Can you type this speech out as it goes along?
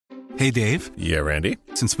Hey, Dave. Yeah, Randy.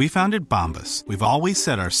 Since we founded Bombas, we've always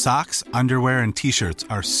said our socks, underwear, and T-shirts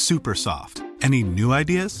are super soft. Any new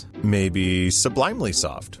ideas? Maybe sublimely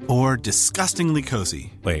soft. Or disgustingly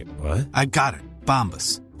cozy. Wait, what? I got it.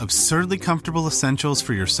 Bombas. Absurdly comfortable essentials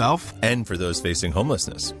for yourself and for those facing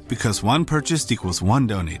homelessness. Because one purchased equals one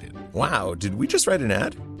donated. Wow, did we just write an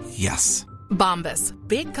ad? Yes. Bombas.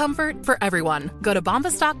 Big comfort for everyone. Go to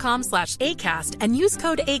bombas.com/ACAST and use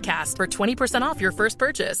code ACAST for 20% off your first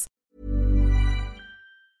purchase.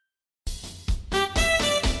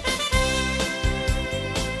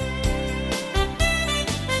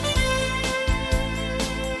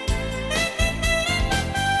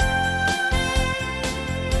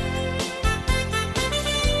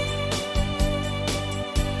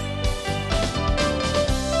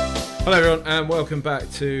 Hello everyone and welcome back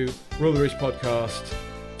to Rule the Roost podcast.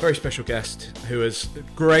 Very special guest who has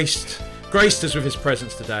graced us with his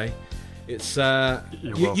presence today. It's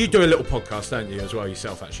you do a little podcast, don't you, as well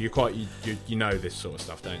yourself? Actually, you're quite you know this sort of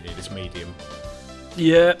stuff, don't you? This medium.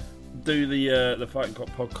 Yeah, do the Fighting Cock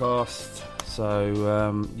podcast.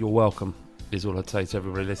 So you're welcome. Is all I'd say to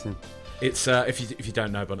everybody listening. It's if you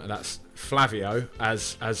don't know about it, that's Flavio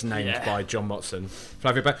as named by John Motson.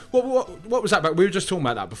 Flavio, what was that about? We were just talking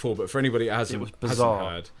about that before, but for anybody that hasn't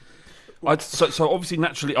heard, so obviously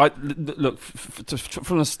naturally, look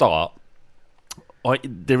from the start.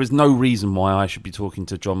 There is no reason why I should be talking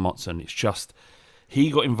to John Motson. It's just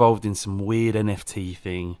he got involved in some weird NFT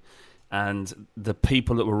thing, and the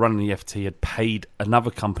people that were running the NFT had paid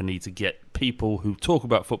another company to get people who talk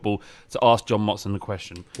about football to ask John Motson the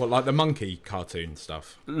question. What, like the monkey cartoon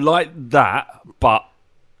stuff? Like that, but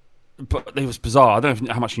it was bizarre. I don't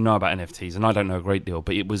know how much you know about NFTs, and I don't know a great deal.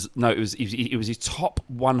 But it was his top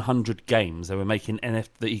 100 games they were making that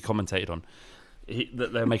he commentated on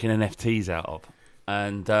that they were making NFTs out of,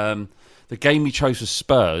 and the game he chose for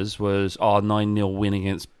Spurs was our 9-0 win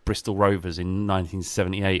against Bristol Rovers in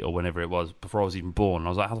 1978 or whenever it was, before I was even born. I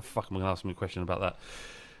was like, how the fuck am I going to ask him a question about that?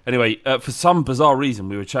 Anyway, for some bizarre reason,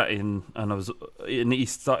 we were chatting, and he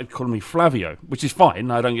started calling me Flavio, which is fine.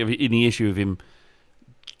 I don't have any issue with him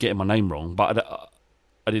getting my name wrong, but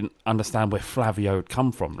I didn't understand where Flavio had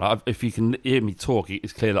come from. Like, if you can hear me talk,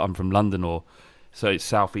 it's clear that I'm from London, or so it's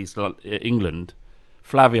southeast England.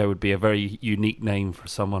 Flavio would be a very unique name for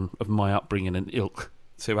someone of my upbringing and ilk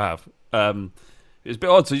to have. It was a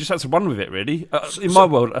bit odd, so you just had to run with it, really. My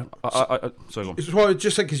world... sorry, go on. Well,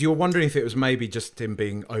 just because you were wondering if it was maybe just him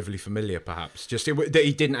being overly familiar, perhaps. Just that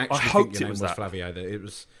he didn't actually think your name was Flavio. That it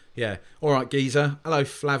was... Yeah. All right, geezer. Hello,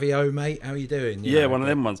 Flavio, mate. How are you doing? Yeah, one of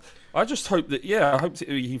them ones. I just hope that... Yeah, I hope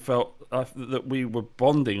he felt that we were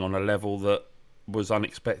bonding on a level that was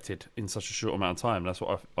unexpected in such a short amount of time. That's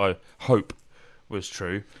what I hope was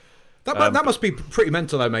true. That must be pretty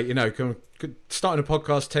mental, though, mate. You know, starting a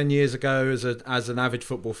podcast 10 years ago as an avid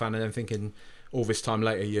football fan, and then thinking all this time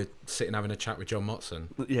later you're sitting having a chat with John Motson.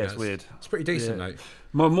 Yeah, it's weird. It's pretty decent, mate.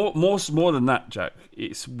 More than that, Jack.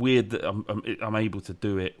 It's weird that I'm able to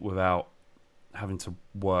do it without having to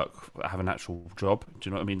work, have an actual job. Do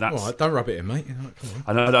you know what I mean? That's... All right, don't rub it in, mate. You know, come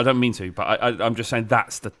on. I know, I don't mean to, but I'm just saying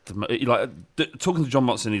that's talking to John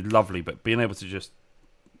Motson is lovely, but being able to just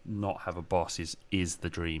not have a boss is the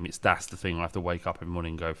dream. That's the thing. I have to wake up every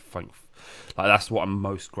morning and go, that's what I'm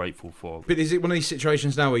most grateful for. But is it one of these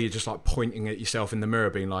situations now where you're just like pointing at yourself in the mirror,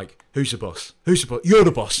 being like, "Who's the boss? Who's the boss? You're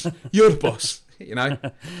the boss. You're the boss." You know?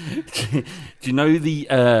 Do you know the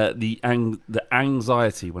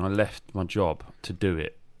anxiety when I left my job to do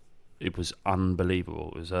it? It was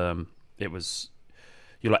unbelievable. It was.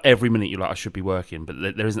 You're like every minute you're like, I should be working, but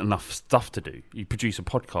there isn't enough stuff to do. You produce a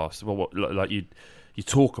podcast. Well, you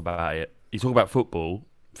talk about it. You talk about football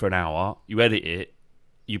for an hour. You edit it.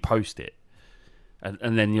 You post it,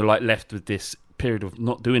 and then you're like left with this period of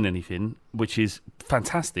not doing anything, which is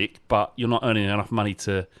fantastic. But you're not earning enough money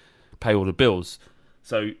to pay all the bills.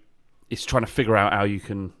 So it's trying to figure out how you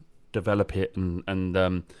can develop it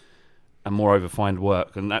and moreover find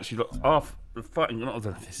work. And actually, look, the fighting. I don't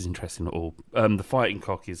know if this is interesting at all. The Fighting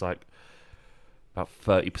Cock is like about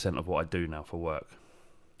 30% of what I do now for work,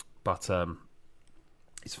 but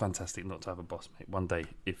it's fantastic not to have a boss, mate. One day,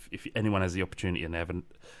 if anyone has the opportunity and they have an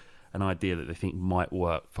idea that they think might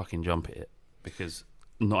work, fucking jump at it, because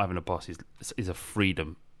not having a boss is a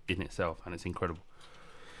freedom in itself, and it's incredible.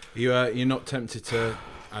 You're not tempted to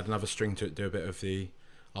add another string to it, do a bit of the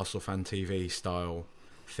Arsenal Fan TV style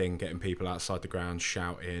thing, getting people outside the ground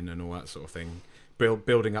shouting and all that sort of thing,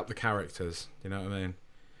 building up the characters, you know what I mean?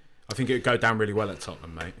 I think it would go down really well at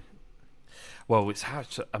Tottenham, mate. Well, it's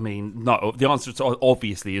no. The answer to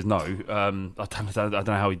obviously is no. I don't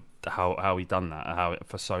know how he done that,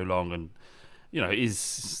 for so long, you know,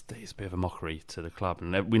 it's a bit of a mockery to the club,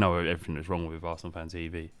 and we know everything that's wrong with Arsenal Fan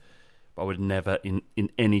TV. But I would never, in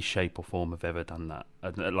any shape or form, have ever done that.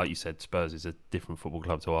 And like you said, Spurs is a different football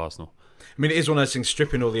club to Arsenal. I mean, it is one of those things,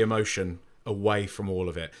 stripping all the emotion away from all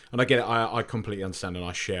of it. And I get it, I completely understand, and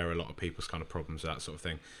I share a lot of people's kind of problems with that sort of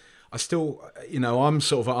thing. I still, you know,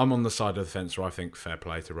 I'm on the side of the fence where I think fair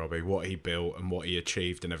play to Robbie, what he built and what he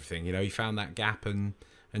achieved and everything. You know, he found that gap and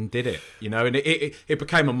did it. You know, and it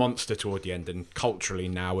became a monster toward the end. And culturally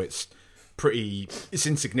now it's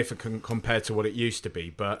insignificant compared to what it used to be.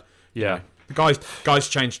 But yeah, you know, the guy's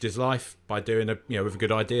changed his life by doing with a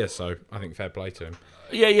good idea. So I think fair play to him.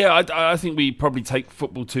 Yeah. I think we probably take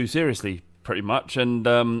football too seriously, pretty much, and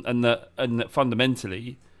that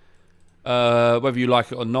fundamentally, whether you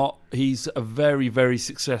like it or not, he's a very, very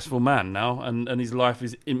successful man now, and his life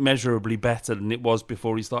is immeasurably better than it was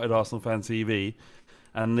before he started Arsenal Fan TV,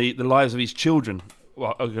 and the lives of his children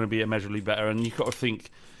are going to be immeasurably better. And you've got to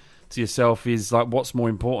think to yourself, is like, what's more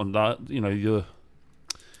important, that you're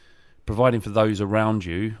providing for those around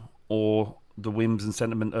you, or the whims and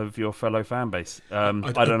sentiment of your fellow fan base? I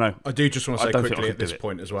don't know. I do just want to say quickly at this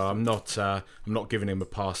point as well, I'm not giving him a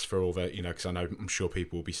pass for all that, because I'm sure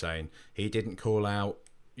people will be saying he didn't call out,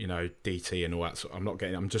 DT and all that. So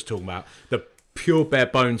I'm just talking about the pure bare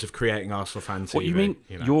bones of creating Arsenal Fan TV. What you mean?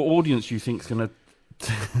 Your audience, you think, is going to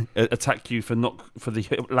attack you for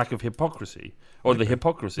the lack of hypocrisy, or the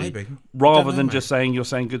hypocrisy, maybe, rather than just saying you're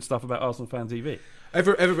saying good stuff about Arsenal Fan TV.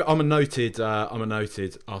 I'm a noted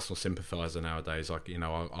Arsenal sympathiser nowadays. Like,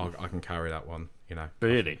 I can carry that one.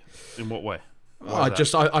 Really? In what way? I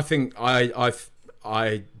think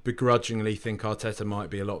I begrudgingly think Arteta might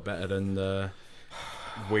be a lot better than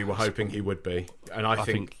we were hoping he would be, and I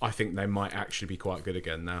think they might actually be quite good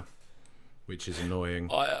again now, which is annoying.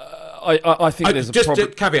 I think there's a problem.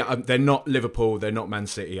 Just caveat: they're not Liverpool, they're not Man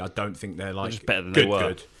City. I don't think they're like just better than good. They were.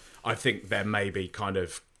 Good. I think they're maybe kind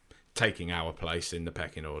of taking our place in the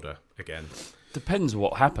pecking order again. Depends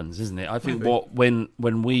what happens, isn't it? I think when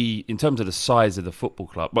we, in terms of the size of the football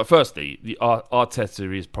club, but firstly,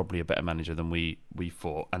 Arteta is probably a better manager than we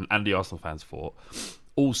thought, and the Arsenal fans thought.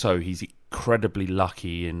 Also, he's incredibly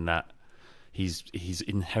lucky in that he's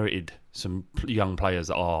inherited some young players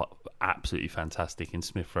that are absolutely fantastic in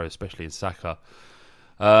Smith Rowe, especially in Saka,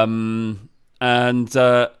 and things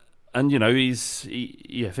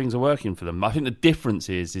are working for them. I think the difference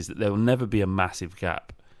is that there will never be a massive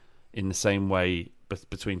gap in the same way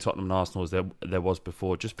between Tottenham and Arsenal as there was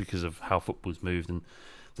before, just because of how football's moved and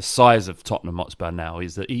the size of Tottenham Hotspur now.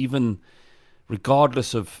 Is that even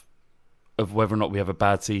regardless of whether or not we have a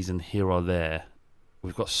bad season here or there,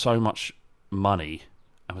 we've got so much money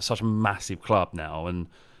and we're such a massive club now, and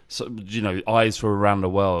so, eyes from around the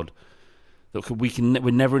world, that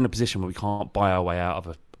we're never in a position where we can't buy our way out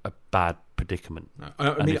of a bad predicament. No.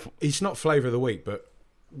 I mean, he's not flavour of the week, but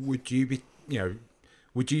would you be,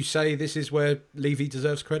 would you say this is where Levy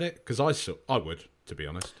deserves credit? Because I would, to be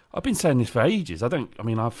honest. I've been saying this for ages. The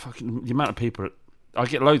amount of people, I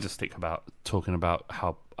get loads of stick about talking about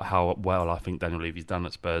how well I think Daniel Levy's done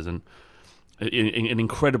at Spurs, and in an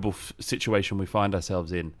incredible situation we find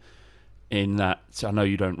ourselves in that. I know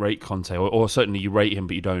you don't rate Conte, or certainly you rate him,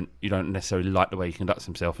 but you don't necessarily like the way he conducts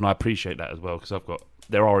himself, and I appreciate that as well, because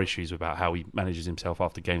there are issues about how he manages himself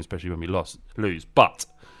after games, especially when we lose. But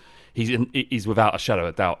he's without a shadow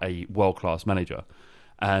of doubt a world-class manager,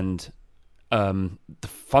 and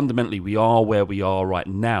fundamentally we are where we are right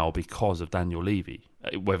now because of Daniel Levy.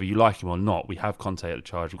 Whether you like him or not, we have Conte at the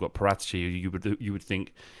charge. We've got Paratici, who you would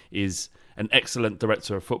think is an excellent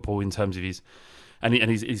director of football in terms of his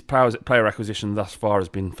player acquisition thus far has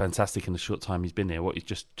been fantastic in the short time he's been here. He's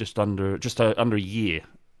just under a year,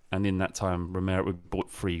 and in that time, Romero, we've bought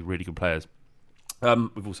 3 really good players.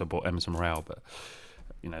 We've also bought Emerson Royale, but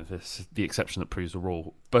there's the exception that proves the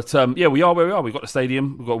rule. But we are where we are. We've got the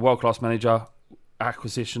stadium. We've got a world-class manager.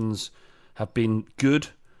 Acquisitions have been good.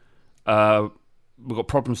 We've got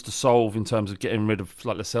problems to solve in terms of getting rid of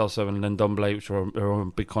like Lo Celso and Ndombele, which are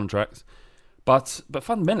on big contracts. But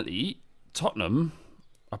fundamentally, Tottenham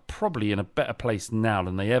are probably in a better place now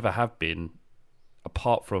than they ever have been,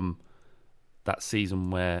 apart from that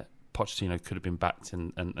season where Pochettino could have been backed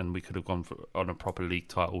and we could have gone on a proper league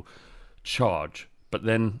title charge. But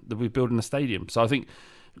then we're building a stadium. So I think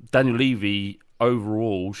Daniel Levy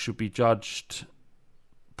overall should be judged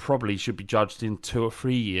in 2 or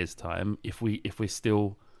 3 years' time if we're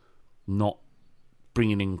still not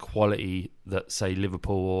bringing in quality that, say,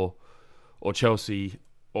 Liverpool or Chelsea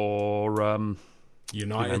or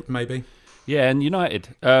United maybe. Yeah, and United,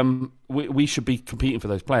 we should be competing for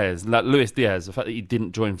those players. Like Luis Diaz, the fact that he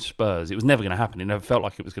didn't join Spurs, it was never going to happen. It never felt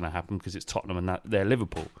like it was going to happen because it's Tottenham and they're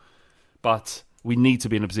Liverpool. But we need to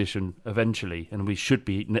be in a position eventually, and we should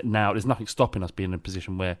be now. There's nothing stopping us being in a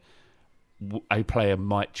position where a player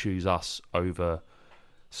might choose us over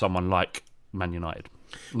someone like Man United.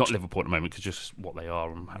 Not Liverpool at the moment, because just what they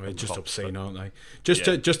are. They're just obscene, aren't they? Just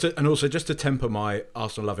to temper my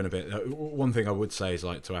Arsenal loving a bit. One thing I would say is,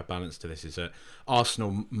 like, to add balance to this, is that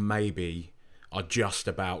Arsenal maybe are just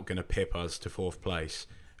about going to pip us to 4th place,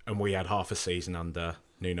 and we had half a season under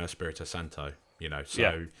Nuno Espirito Santo. So.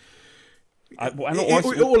 Yeah.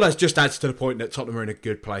 It all just adds to the point that Tottenham are in a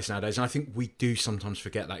good place nowadays, and I think we do sometimes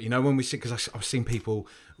forget that. When we see, because I've seen people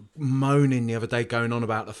moaning the other day, going on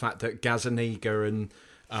about the fact that Gazzaniga and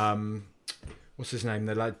what's his name,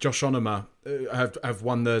 they're like Josh Onoma, have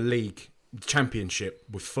won the league championship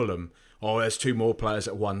with Fulham. Oh, there's 2 more players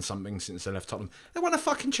that won something since they left Tottenham. They won a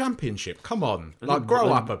fucking championship. Come on,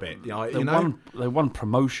 grow up a bit. They won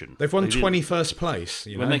promotion. They've won 21st place.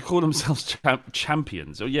 When they call themselves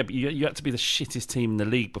champions. Oh yeah, but you had to be the shittest team in the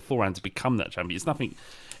league beforehand to become that champion. It's nothing.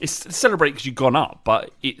 It's celebrate because you've gone up,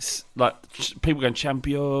 but it's like people going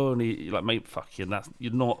champion. Like, mate, fuck you.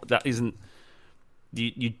 You're not. That isn't.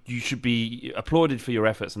 You should be applauded for your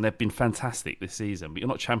efforts, and they've been fantastic this season. But you're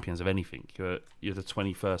not champions of anything. You're the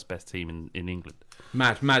 21st best team in England.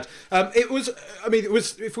 Mad. It was.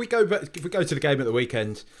 If we go to the game at the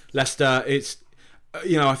weekend, Leicester. It's.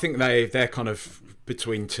 I think they're kind of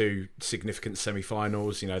between 2 significant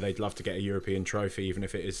semi-finals. They'd love to get a European trophy, even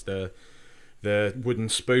if it is the wooden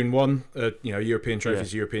spoon one. European trophy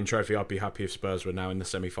is European trophy. I'd be happy if Spurs were now in the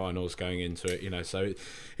semi-finals going into it. So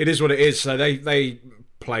it is what it is. So they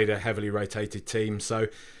played a heavily rotated team. So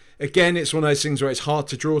again, it's one of those things where it's hard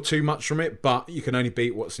to draw too much from it, but you can only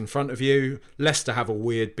beat what's in front of you. Leicester have a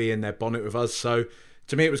weird bee in their bonnet with us. So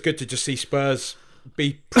to me, it was good to just see Spurs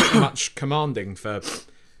be pretty much commanding for,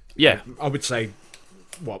 I would say,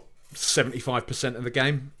 75% of the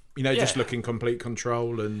game. Just looking complete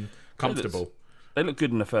control and comfortable. They looked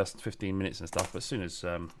good in the first 15 minutes and stuff, but as soon as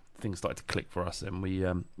things started to click for us, then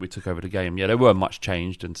we took over the game. Yeah, they weren't much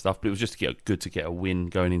changed and stuff, but it was just good to get a win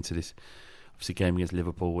going into this obviously game against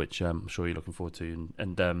Liverpool, which I'm sure you're looking forward to,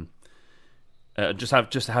 and just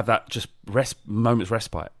to have that moment's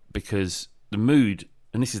respite, because the mood,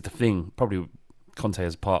 and this is the thing, probably Conte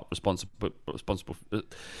has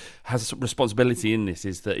has responsibility in this,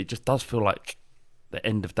 is that it just does feel like the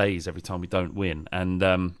end of days every time we don't win, and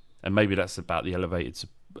maybe that's about the elevated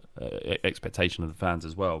expectation of the fans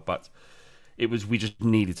as well. But we just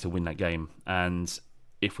needed to win that game, and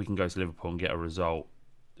if we can go to Liverpool and get a result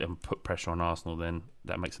and put pressure on Arsenal, then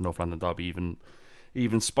that makes the North London derby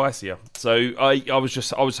even spicier. So I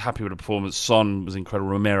was happy with the performance. Son was incredible.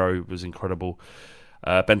 Romero was incredible.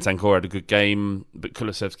 Bentancur had a good game, but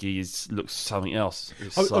Kulusevski looks something else.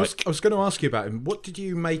 I was going to ask you about him. What did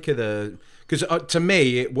you make of the? Because to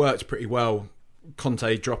me, it worked pretty well.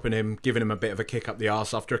 Conte dropping him, giving him a bit of a kick up the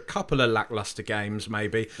arse after a couple of lacklustre games,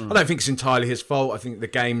 maybe. I don't think it's entirely his fault. I think the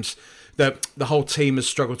games, the whole team has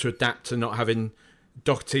struggled to adapt to not having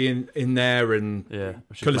Doherty in there, and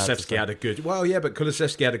Kulusevski had a good. Well, yeah, but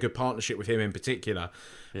Kulusevski had a good partnership with him in particular.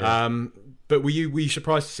 Yeah. But were you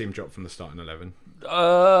surprised to see him drop from the starting 11?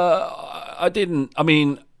 I didn't. I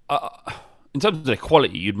mean, in terms of the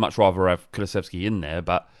quality, you'd much rather have Kulusevski in there,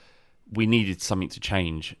 but we needed something to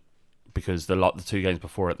change, because the 2 games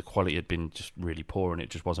before it, the quality had been just really poor and it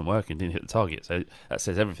just wasn't working, didn't hit the target. So that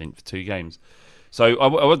says everything for 2 games. So I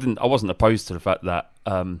wasn't opposed to the fact that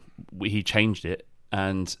he changed it,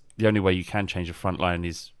 and the only way you can change the front line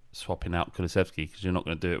is swapping out Kulusevski, because you're not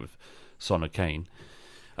going to do it with Son or Kane.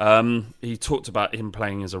 He talked about him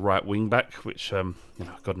playing as a right wing back, which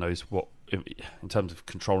God knows what, in terms of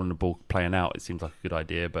controlling the ball, playing out, it seems like a good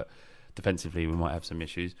idea, but defensively we might have some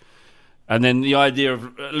issues. And then the idea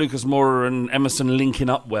of Lucas Moura and Emerson linking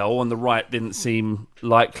up well on the right didn't seem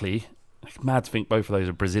likely. Mad to think both of those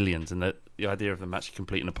are Brazilians, and the idea of them actually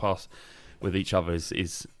completing a pass with each other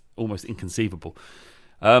is almost inconceivable.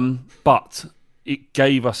 But it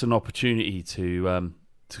gave us an opportunity to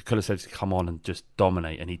Kulusevski come on and just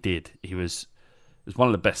dominate, and he did. It was one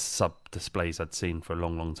of the best sub displays I'd seen for a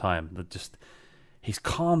long, long time. Just his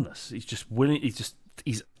calmness, he's just winning.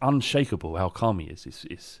 He's unshakable. How calm he is.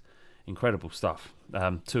 It's incredible stuff.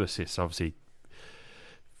 2 assists, obviously.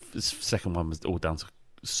 The second one was all down to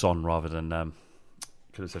Son rather than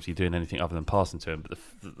Kulusevski doing anything other than passing to him. But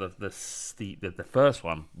the first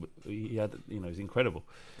one, he was incredible.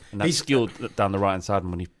 And that skill down the right hand side,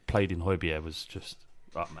 and when he played in Højbjerg, was just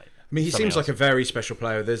mate. I mean, he seems like a very special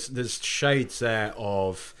player. There's shades there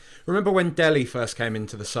of... Remember when Dele first came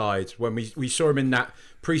into the side, when we saw him in that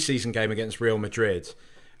pre-season game against Real Madrid,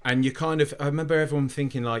 and you kind of... I remember everyone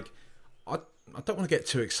thinking, like, I don't want to get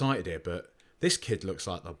too excited here, but this kid looks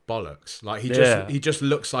like the bollocks. Like, he just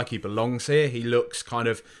looks like he belongs here. He looks kind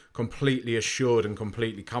of completely assured and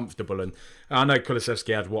completely comfortable. And I know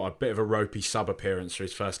Kulusevski had, a bit of a ropey sub-appearance for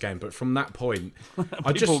his first game, but from that point...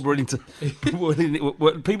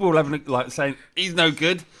 people were having, like, saying, he's no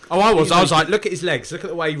good. Oh, I was like, look at his legs, look at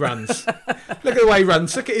the way he runs. Look at the way he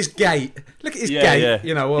runs, look at his gait. Look at his gait,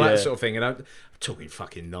 that sort of thing. And I'm talking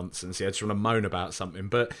fucking nonsense here, I just want to moan about something,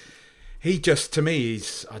 but... He just, to me,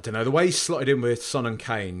 I don't know, the way he's slotted in with Son and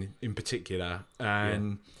Kane in particular,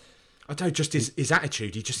 and I don't know, just his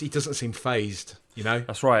attitude, he doesn't seem phased, you know?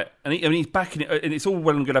 That's right. And he's backing it, and it's all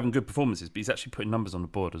well and good having good performances, but he's actually putting numbers on the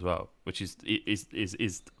board as well, which is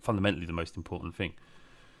fundamentally the most important thing.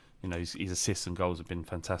 You know, his assists and goals have been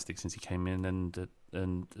fantastic since he came in, and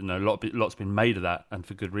you know, lots been made of that, and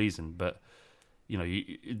for good reason, but... You know,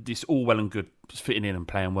 it's all well and good fitting in and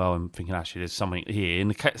playing well and thinking, actually, there's something here. In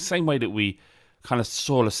the same way that we kind of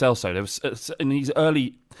saw Lo Celso, there was in his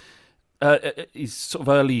sort of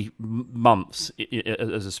early months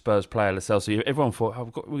as a Spurs player, Lo Celso, everyone thought,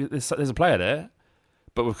 there's a player there.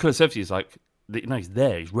 But with Kulusevski, it's like, he's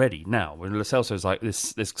there, he's ready now. When Lo Celso is like,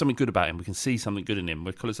 there's something good about him, we can see something good in him.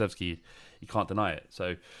 With Kulusevski, you can't deny it.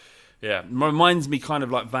 So, yeah, reminds me kind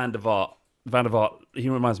of like Van der Vaart. He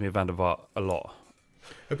reminds me of Van der Vaart a lot.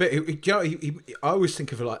 A bit. I always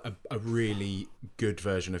think of like a really good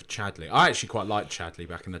version of Chadley. I actually quite liked Chadley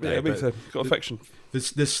back in the day. Yeah, me too. Got affection. He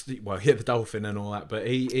hit the dolphin and all that, but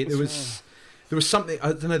there was something.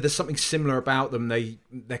 I don't know. There's something similar about them.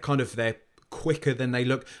 They're quicker than they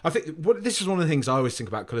look. I think this is one of the things I always think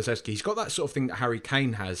about Kulusevski. He's got that sort of thing that Harry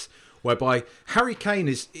Kane has, whereby Harry Kane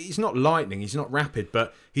he's not lightning, he's not rapid,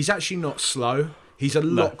 but he's actually not slow. He's a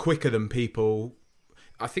lot quicker than people.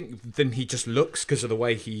 I think than he just looks because of the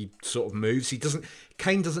way he sort of moves.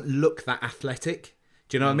 Kane doesn't look that athletic.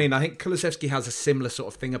 Do you know what I mean? I think Kulusevski has a similar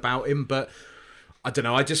sort of thing about him, but I don't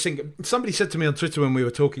know. I just think somebody said to me on Twitter when we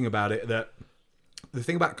were talking about it that the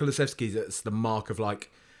thing about Kulusevski that's the mark of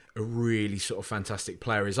like a really sort of fantastic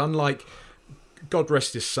player is unlike, God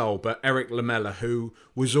rest his soul, but Eric Lamela, who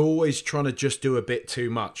was always trying to just do a bit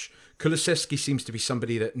too much. Kulusevski seems to be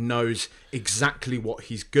somebody that knows exactly what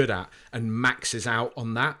he's good at and maxes out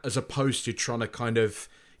on that, as opposed to trying to kind of,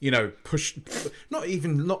 you know,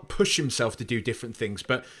 not push himself to do different things,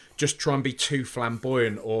 but just try and be too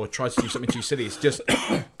flamboyant or try to do something too silly. It's just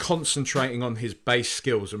concentrating on his base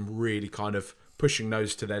skills and really kind of pushing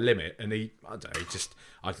those to their limit. And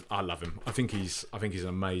I love him. I think he's an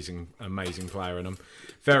amazing player, and I'm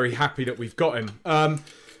very happy that we've got him.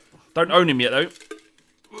 Don't own him yet, though.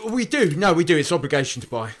 We do. No, we do. It's obligation to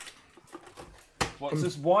buy.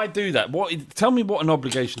 Why do that? Tell me what an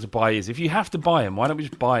obligation to buy is. If you have to buy him, why don't we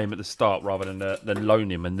just buy him at the start rather than loan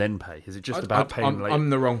him and then pay? Is it just about paying later? I'm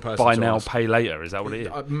the wrong person. Buy now, pay later. Is that what it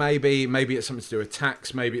is? Maybe it's something to do with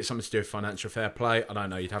tax. Maybe it's something to do with financial fair play. I don't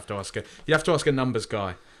know. You'd have to ask a numbers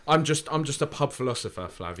guy. I'm just a pub philosopher,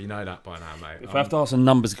 Flav. You know that by now, mate. If I have to ask a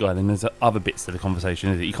numbers guy, then there's other bits to the conversation,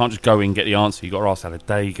 isn't it? You can't just go in and get the answer. You've got to ask how the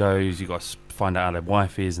day goes. You've got to find out how their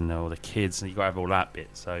wife is and all the kids, and you've got to have all that bit.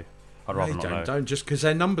 So I'd rather not know. Don't just because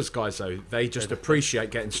they're numbers guys, though. They just appreciate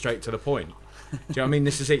getting straight to the point. Do you know what I mean?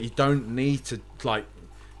 This is it. You don't need to like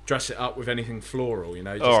dress it up with anything floral. You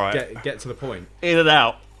know, just right. get to the point. In and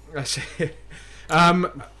out. That's it.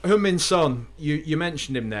 Heung-min Son, you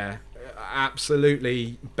mentioned him there.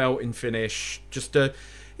 Absolutely belting finish. Just it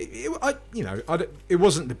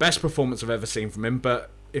wasn't the best performance I've ever seen from him,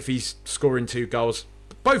 but if he's scoring 2 goals,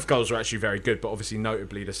 both goals are actually very good, but obviously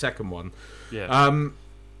notably the second one. Yeah.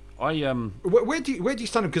 Where do you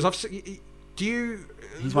stand him? Because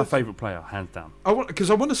He's my favourite player, hands down. I want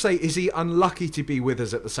to say, is he unlucky to be with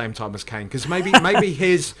us at the same time as Kane? Because maybe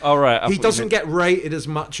his he doesn't get rated as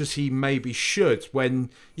much as he maybe should.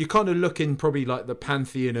 When you're kind of looking probably like the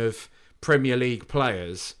pantheon of Premier League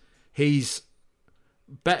players, he's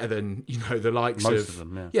better than the likes most of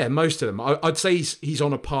them. Yeah, most of them. I'd say he's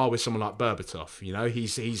on a par with someone like Berbatov.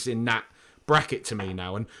 He's in that bracket to me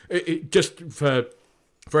now, and it just for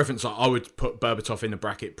reference, I would put Berbatov in the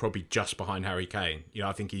bracket probably just behind Harry Kane.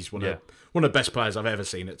 I think he's one of the best players I've ever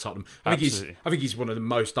seen at Tottenham. I think he's one of the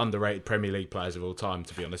most underrated Premier League players of all time,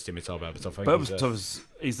 to be honest. Dimitar Berbatov. Berbatov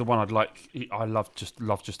is the one I'd like. I love just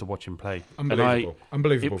to watch him play.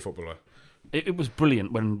 Unbelievable footballer. It was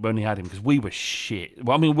brilliant when he had him, because we were shit.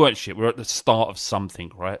 Well, I mean, we weren't shit. We were at the start of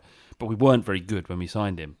something, right? But we weren't very good when we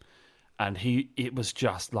signed him, and it was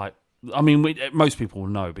just like I mean, most people will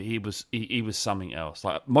know, but he was something else.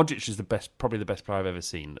 Like Modric is probably the best player I've ever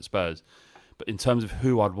seen at Spurs. But in terms of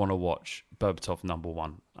who I'd want to watch, Berbatov number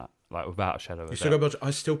one, like without a shadow of a doubt.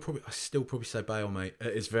 I still probably say Bale, mate.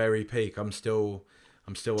 At his very peak, I'm still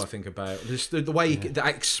I think about just the way that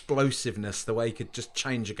explosiveness, the way he could just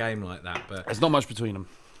change a game like that. But there's not much between them.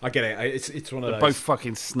 I get it. It's one of They're those. both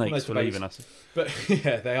fucking snakes for leaving us. But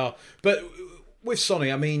yeah, they are. But with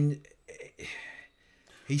Sonny, I mean,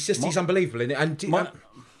 he's unbelievable.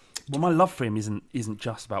 My love for him isn't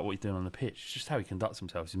just about what he's doing on the pitch. It's just how he conducts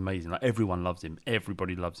himself. It's amazing. Like everyone loves him.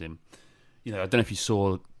 Everybody loves him. You know, I don't know if you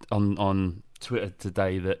saw on Twitter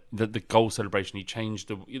today that the goal celebration, he changed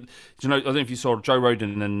the. You know, I don't know if you saw Joe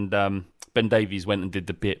Rodon and Ben Davies went and did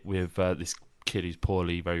the bit with this kid who's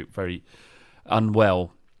poorly, very very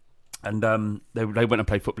unwell, and they went and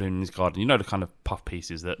played football in his garden. You know, the kind of puff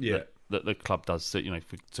pieces that the club does, so, you know,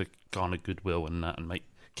 to garner goodwill and make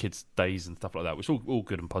kids' days and stuff like that, which is all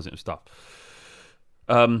good and positive stuff.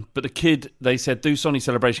 But the kid, they said, do Sonny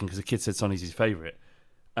celebration because the kid said Sonny's his favourite.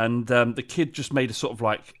 And the kid just made a sort of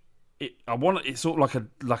like it's sort of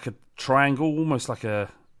like a triangle, almost like a,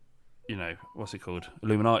 you know, what's it called,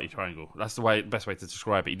 Illuminati triangle. That's the best way to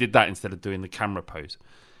describe it. He did that instead of doing the camera pose.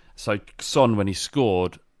 So Son, when he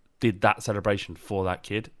scored, did that celebration for that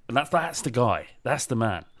kid, and that's the guy, that's the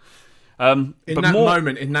man. In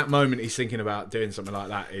that moment, he's thinking about doing something like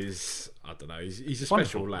that. I don't know. He's a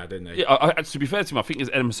special lad, isn't he? Yeah. To be fair to him, I think it's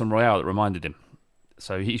Emerson Royale that reminded him.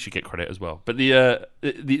 So he should get credit as well. But the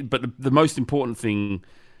most important thing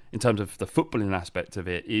in terms of the footballing aspect of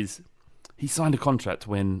it is he signed a contract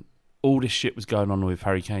when all this shit was going on with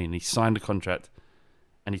Harry Kane. He signed a contract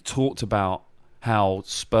and he talked about how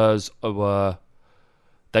Spurs were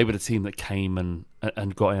the team that came and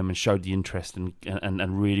got him and showed the interest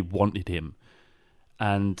and really wanted him.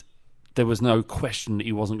 And there was no question that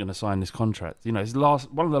he wasn't going to sign this contract. You know,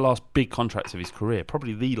 one of the last big contracts of his career,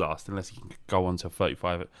 probably the last, unless he can go on to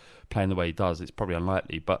 35 playing the way he does. It's probably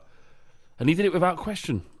unlikely, and he did it without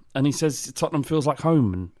question. And he says Tottenham feels like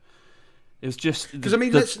home, and it was just because I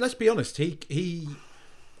mean, let's be honest. He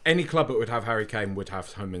any club that would have Harry Kane would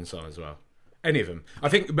have Heung-min Son as well. Any of them. I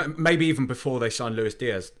think maybe even before they signed Luis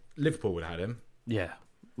Diaz, Liverpool would have had him. Yeah,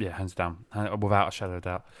 hands down, without a shadow of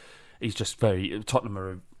doubt. He's just Tottenham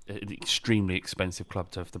are an extremely expensive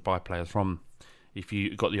club to have to buy players from. If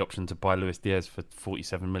you got the option to buy Luis Diaz for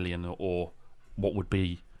 47 million or what would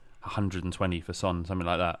be 120 for Son, something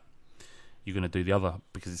like that, you're going to do the other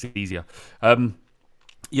because it's easier. And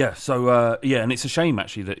it's a shame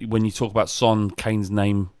actually that when you talk about Son, Kane's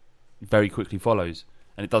name very quickly follows,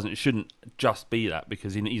 and it shouldn't just be that,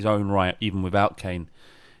 because in his own right, even without Kane,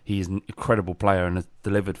 he is an incredible player and has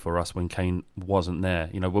delivered for us when Kane wasn't there.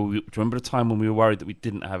 You know, do you remember the time when we were worried that we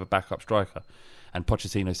didn't have a backup striker, and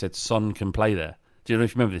Pochettino said Son can play there? Do you know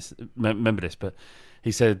if you remember this? But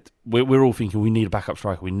he said we're all thinking we need a backup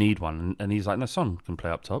striker, we need one, and he's like, no, Son can play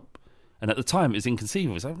up top. And at the time, it was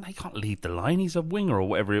inconceivable. It's like, no, he can't lead the line. He's a winger or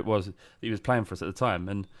whatever it was that he was playing for us at the time.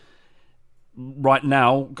 And right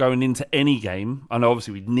now, going into any game, I know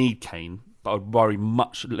obviously we'd need Kane, but I'd worry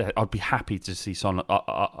much less. I'd be happy to see Son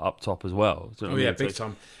up top as well. Oh yeah, big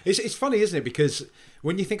time. It's funny, isn't it? Because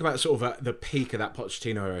when you think about sort of the peak of that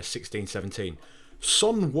Pochettino era, 16-17,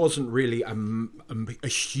 Son wasn't really a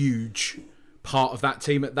huge part of that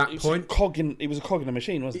team at that point. He was a cog in the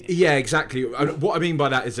machine, wasn't he? Yeah, exactly. What I mean by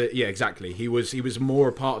that is that, yeah, exactly. He was more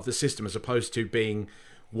a part of the system as opposed to being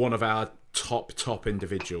one of our top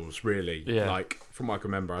individuals, really. Yeah. Like, from what I can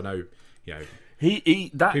remember, I know, you know,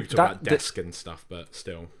 people talk about desk and stuff, but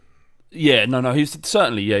still. Yeah, no. He was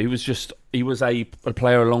certainly, yeah. He was a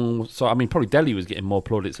player along. So I mean, probably Delhi was getting more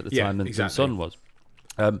plaudits at the time than Son was.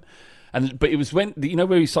 But it was when, you know,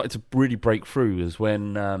 where he started to really break through was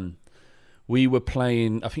when we were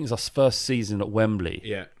playing. I think it was our first season at Wembley.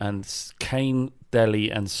 Yeah. And Kane, Delhi,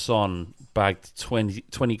 and Son bagged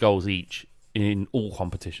 20 goals each in all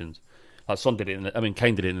competitions. Like Son did it.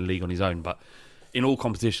 Kane did it in the league on his own, but in all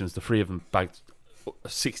competitions, the three of them bagged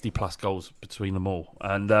 60 plus goals between them all.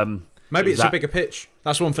 And maybe it's a bigger pitch.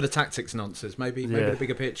 That's one for the tactics nonsense. Maybe a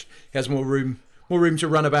bigger pitch. He has more room to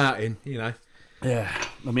run about in. You know. Yeah,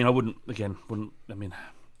 I mean, I wouldn't. I mean,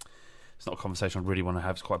 it's not a conversation I really want to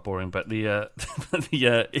have. It's quite boring. But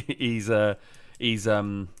he's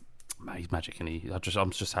magic, and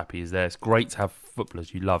I'm just happy he's there. It's great to have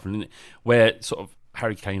footballers you love, and where sort of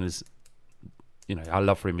Harry Kane is, you know, our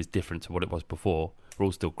love for him is different to what it was before. We're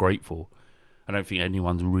all still grateful. I don't think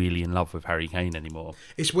anyone's really in love with Harry Kane anymore.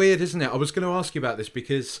 It's weird, isn't it? I was going to ask you about this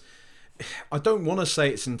because I don't want to say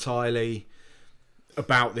it's entirely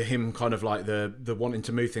about him kind of like the wanting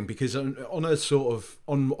to move thing, because on a sort of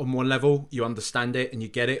on one level you understand it and you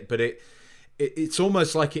get it, but it's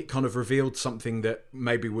almost like it kind of revealed something that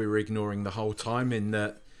maybe we were ignoring the whole time, in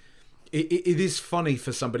that it is funny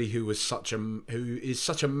for somebody who is such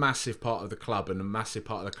a massive part of the club and a massive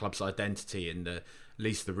part of the club's identity in at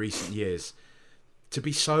least the recent years, to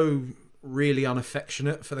be so really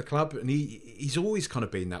unaffectionate for the club. And he's always kind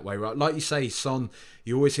of been that way, right? Like you say, Son,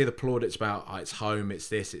 you always hear the plaudits about it's home, it's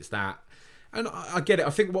this, it's that, and I get it. I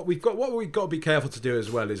think what we've got to be careful to do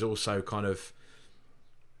as well is also kind of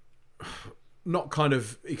not kind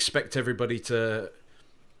of expect everybody to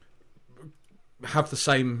have the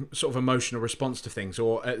same sort of emotional response to things,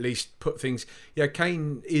 or at least put things. Yeah,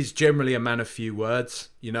 Kane is generally a man of few words.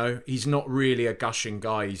 You know, he's not really a gushing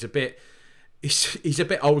guy. He's a bit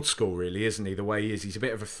old school, really, isn't he? The way he is, he's a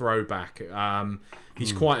bit of a throwback.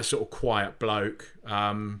 He's quite a sort of quiet bloke.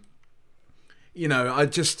 You know, I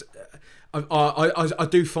do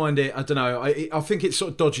find it. I don't know. I think it's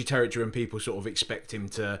sort of dodgy territory when people sort of expect him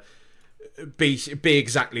to be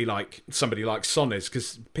exactly like somebody like Son is,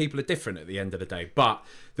 because people are different at the end of the day. But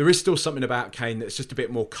there is still something about Kane that's just a bit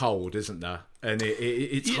more cold, isn't there? And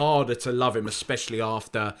it's harder to love him, especially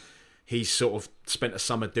after he's sort of spent a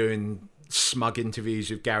summer doing smug interviews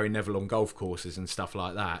with Gary Neville on golf courses and stuff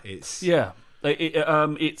like that. It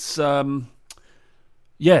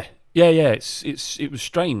was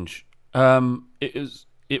strange.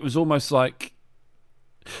 It was almost like,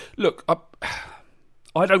 look,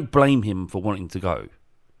 I don't blame him for wanting to go.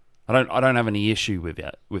 I don't have any issue with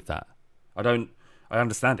that. I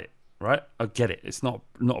understand it, right? I get it. It's not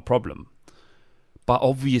a problem. But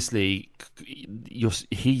obviously,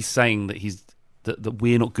 he's saying that that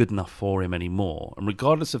we're not good enough for him anymore, and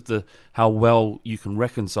regardless of how well you can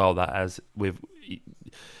reconcile that as with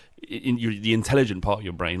the intelligent part of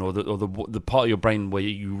your brain, or the part of your brain where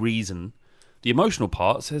you reason, the emotional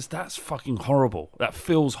part says that's fucking horrible. That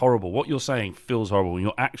feels horrible. What you're saying feels horrible, and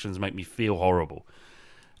your actions make me feel horrible.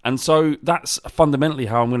 And so that's fundamentally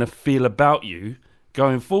how I'm going to feel about you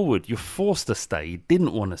going forward. You're forced to stay. You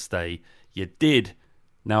didn't want to stay. You did.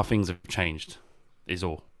 Now things have changed. Is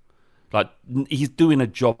all. Like, he's doing a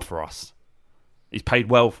job for us. He's paid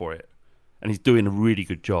well for it. And he's doing a really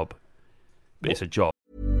good job. But it's a job.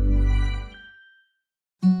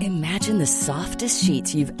 Imagine the softest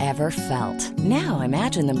sheets you've ever felt. Now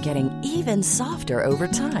imagine them getting even softer over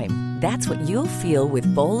time. That's what you'll feel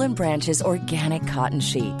with Boll & Branch's organic cotton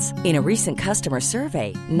sheets. In a recent customer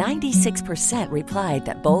survey, 96% replied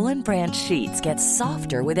that Boll & Branch sheets get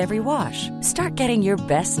softer with every wash. Start getting your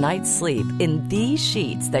best night's sleep in these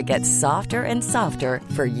sheets that get softer and softer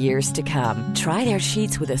for years to come. Try their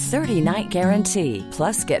sheets with a 30-night guarantee.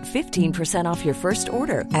 Plus, get 15% off your first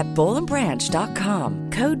order at bollandbranch.com.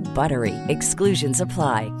 Code BUTTERY. Exclusions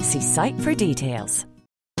apply. See site for details.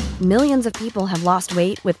 Millions of people have lost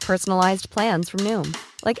weight with personalized plans from Noom.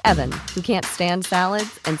 Like Evan, who can't stand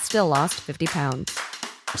salads and still lost 50 pounds.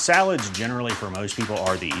 Salads generally for most people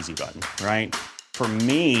are the easy button, right? For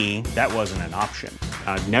me, that wasn't an option.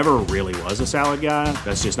 I never really was a salad guy.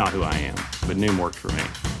 That's just not who I am. But Noom worked for me.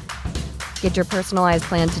 Get your personalized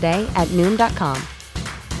plan today at Noom.com.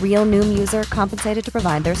 Real Noom user compensated to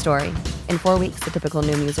provide their story. In 4 weeks, the typical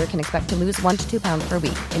Noom user can expect to lose 1 to 2 pounds per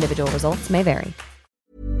week. Individual results may vary.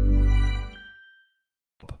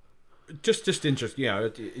 Just interesting,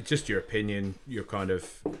 it's just your opinion, your kind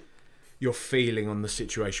of your feeling on the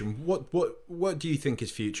situation. What do you think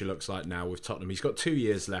his future looks like now with Tottenham? He's got 2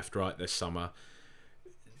 years left, right, this summer.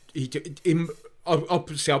 I'll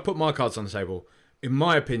put my cards on the table. In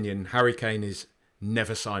my opinion, Harry Kane is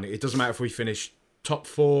never signing. It doesn't matter if we finish top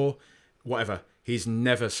 4, whatever. He's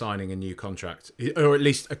never signing a new contract, or at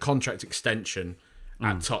least a contract extension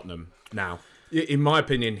at Tottenham now. In my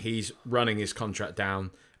opinion, he's running his contract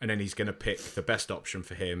down, and then he's going to pick the best option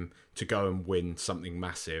for him to go and win something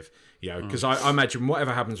massive. Because I imagine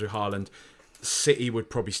whatever happens with Haaland, City would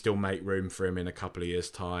probably still make room for him in a couple of years'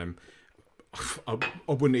 time. I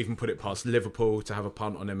wouldn't even put it past Liverpool to have a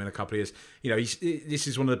punt on him in a couple of years. This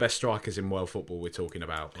is one of the best strikers in world football we're talking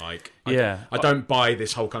about. I don't buy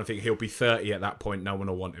this whole kind of thing. He'll be 30 at that point. No one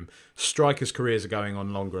will want him. Strikers' careers are going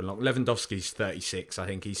on longer and longer. Lewandowski's 36. I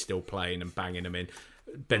think he's still playing and banging them in.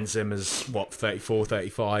 Benzema's 34,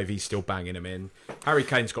 35. He's still banging them in. Harry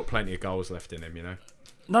Kane's got plenty of goals left in him.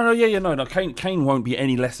 No. Kane won't be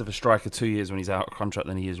any less of a striker 2 years when he's out of contract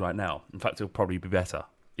than he is right now. In fact, he'll probably be better,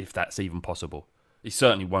 if that's even possible. He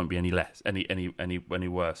certainly won't be any less, any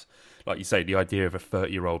worse. Like you say, the idea of a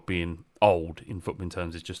 30-year-old being old in football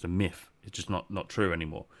terms is just a myth. It's just not true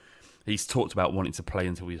anymore. He's talked about wanting to play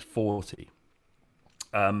until he's 40.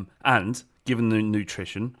 And given the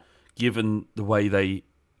nutrition, given the way they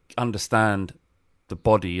understand the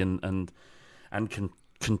body and can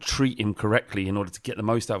treat him correctly in order to get the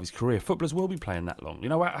most out of his career, footballers will be playing that long. You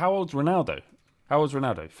know, how old's Ronaldo?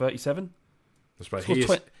 37?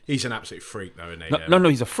 He's an absolute freak, though, isn't he? No,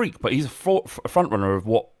 he's a freak, but he's a front runner of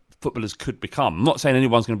what footballers could become. I'm not saying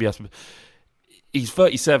anyone's going to be us. He's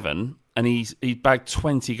 37 and he's bagged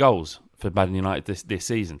 20 goals for Man United this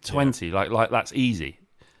season. 20, like that's easy.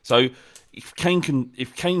 So if Kane can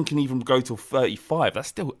even go till 35, that's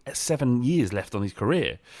still 7 years left on his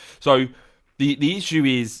career. So the issue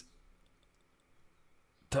is,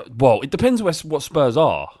 it depends what Spurs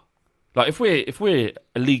are. Like if we're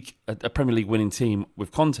a Premier League winning team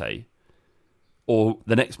with Conte or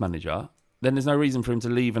the next manager, then there's no reason for him to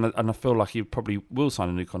leave, and I feel like he probably will sign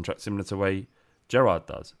a new contract similar to the way Gerrard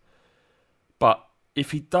does. But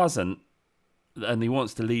if he doesn't, and he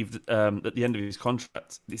wants to leave at the end of his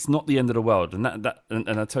contract, it's not the end of the world,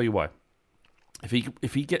 and I'll tell you why.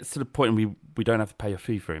 If he gets to the point and we don't have to pay a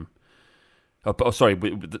fee for him,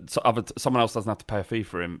 someone else doesn't have to pay a fee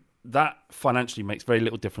for him, that financially makes very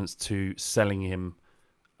little difference to selling him,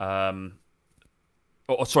 signing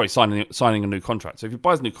a new contract. So if he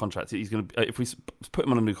buys a new contract, he's going to. If we put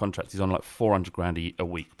him on a new contract, he's on like $400,000 a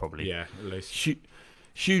week probably. Yeah, at least.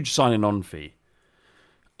 Huge signing on fee.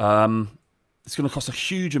 It's going to cost a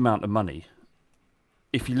huge amount of money.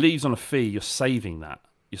 If he leaves on a fee, you're saving that.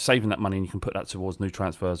 You're saving that money, and you can put that towards new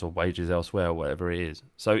transfers or wages elsewhere, or whatever it is.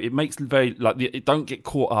 So it makes don't get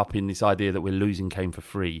caught up in this idea that we're losing Kane for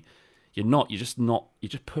free. You're not. You're just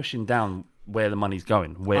pushing down where the money's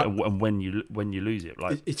going, and when you lose it.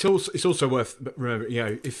 Like it's also worth remembering. You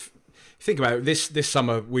know, if you think about it, this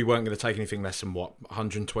summer we weren't going to take anything less than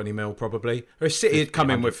 120 mil probably. Or if City had come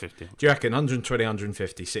in with, do you reckon 120,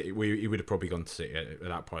 150? City, he would have probably gone to City at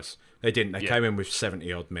that price. They didn't. They came in with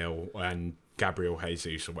 70 odd mil and Gabriel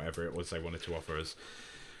Jesus or whatever it was they wanted to offer us.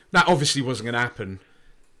 That obviously wasn't going to happen.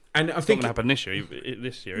 And I think it's not going to happen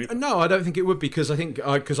this year. Either. No, I don't think it would, because I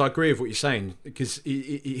agree with what you're saying. Because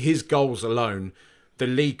his goals alone, the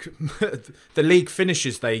league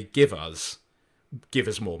finishes they give us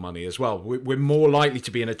more money as well. We're more likely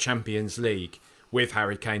to be in a Champions League with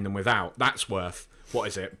Harry Kane than without. That's worth, what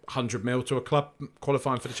is it, 100 mil to a club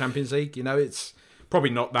qualifying for the Champions League? You know, it's probably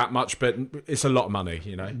not that much, but it's a lot of money,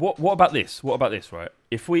 you know. What about this? Right?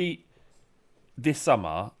 If we, this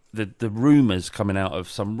summer, the rumours coming out of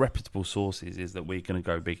some reputable sources is that we're going to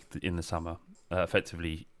go big in the summer.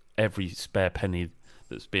 Effectively, every spare penny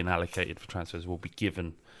that's been allocated for transfers will be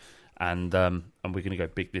given, and we're going to go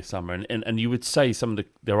big this summer. And you would say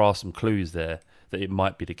there are some clues there that it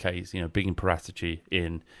might be the case. You know, bringing Paratici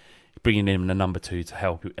in, bringing in the number 2 to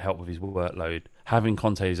help with his workload, having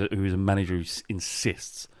Conte who is a manager who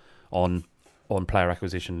insists on player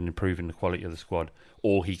acquisition and improving the quality of the squad,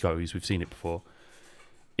 or he goes. We've seen it before.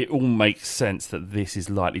 It all makes sense that this is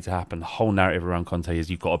likely to happen. The whole narrative around Conte is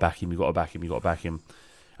you've got to back him, you've got to back him, you've got to back him.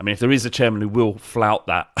 I mean, if there is a chairman who will flout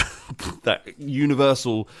that that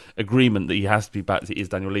universal agreement that he has to be backed, it is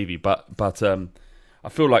Daniel Levy. But I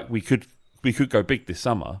feel like we could go big this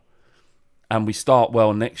summer, and we start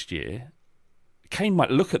well next year. Kane might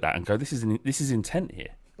look at that and go, "This is intent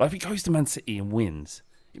here." Like if he goes to Man City and wins,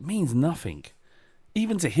 it means nothing.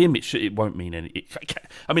 Even to him, it won't mean anything.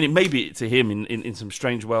 I mean, it may be to him in some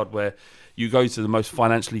strange world where you go to the most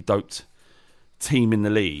financially doped team in the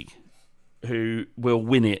league who will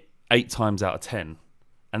win it 8 times out of 10,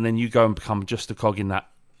 and then you go and become just a cog in that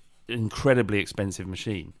incredibly expensive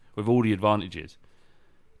machine with all the advantages.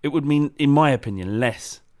 It would mean, in my opinion,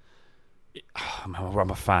 less. I'm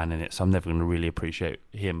a fan in it, so I'm never going to really appreciate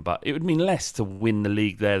him, but it would mean less to win the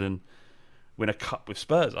league there than win a cup with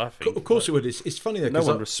Spurs, I think. Of course it would. It's funny though. No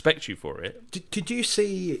one respects you for it. Did you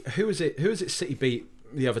see who was it City beat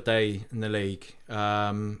the other day in the league?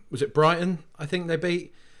 Was it Brighton? I think they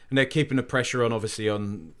beat, and they're keeping the pressure on, obviously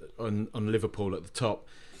on Liverpool at the top.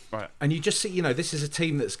 Right. And you just see, you know, this is a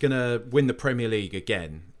team that's going to win the Premier League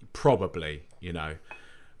again, probably. You know,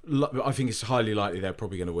 I think it's highly likely they're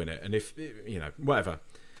probably going to win it. And if, you know, whatever,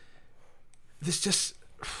 there's just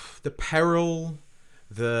the peril,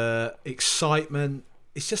 the excitement,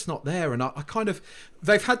 it's just not there. And I kind of,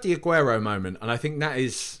 they've had the Aguero moment, and I think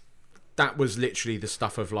that was literally the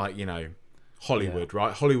stuff of, like, you know, Hollywood,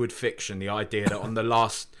 right? Hollywood fiction, the idea that on the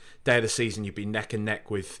last day of the season you'd be neck and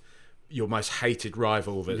neck with your most hated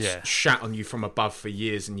rival that's shat on you from above for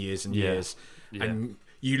years and years and years. Yeah. And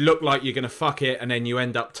you look like you're going to fuck it, and then you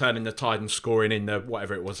end up turning the tide and scoring in the,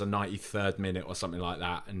 whatever it was, a 93rd minute or something like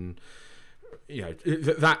that. And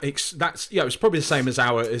that's it's probably the same as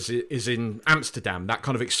is in Amsterdam. That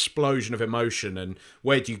kind of explosion of emotion, and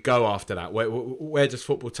where do you go after that? Where does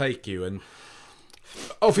football take you? And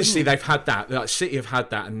obviously they've had that. Like City have had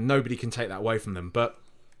that, and nobody can take that away from them. But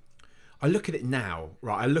I look at it now,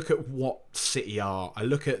 right? I look at what City are. I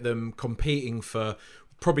look at them competing for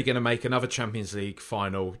probably going to make another Champions League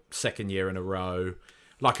final second year in a row.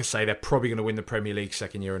 Like I say, they're probably going to win the Premier League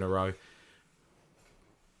second year in a row.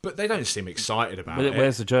 But they don't seem excited about it.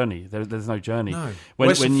 Where's the journey? There's no journey. No.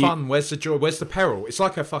 Where's the fun? Where's the joy? Where's the peril? It's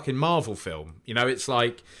like a fucking Marvel film. It's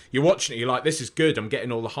like you're watching it. You're like, this is good. I'm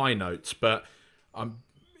getting all the high notes, but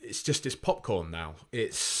it's popcorn now.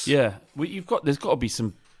 It's there's got to be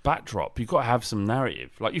some backdrop. You've got to have some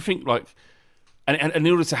narrative. Like you think and in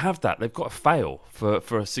order to have that, they've got to fail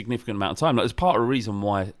for a significant amount of time. Like, there's part of the reason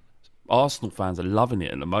why Arsenal fans are loving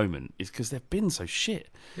it at the moment is because they've been so shit.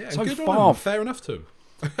 Yeah, so good far. On them. Fair enough to them.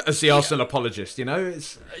 As the Arsenal apologist,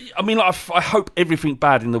 it's. I mean, I hope everything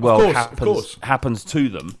bad in the world happens to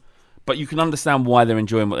them, but you can understand why they're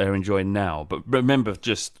enjoying what they're enjoying now. But remember,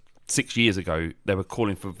 just 6 years ago, they were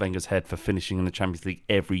calling for Wenger's head for finishing in the Champions League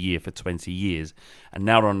every year for 20 years, and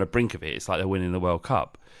now they're on the brink of it. It's like they're winning the World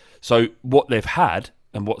Cup. So what they've had,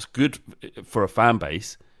 and what's good for a fan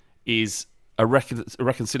base, is a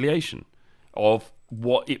reconciliation of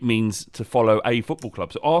what it means to follow a football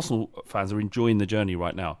club. So Arsenal fans are enjoying the journey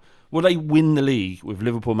right now. Will they win the league with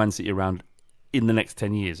Liverpool, Man City around in the next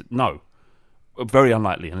 10 years? No. Very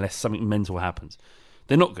unlikely, unless something mental happens.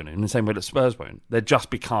 They're not going to, in the same way that Spurs won't. They've just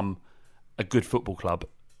become a good football club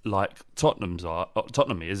like Tottenham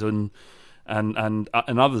is, and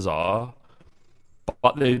others are,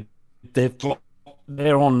 but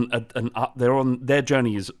they're on their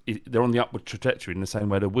journey they're on the upward trajectory in the same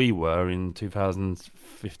way that we were in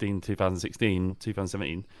 2015, 2016,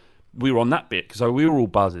 2017. We were on that bit because we were all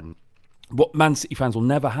buzzing. What Man City fans will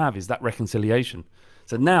never have is that reconciliation.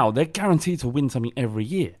 So now they're guaranteed to win something every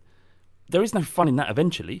year. There is no fun in that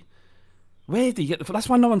eventually. Where do you get that's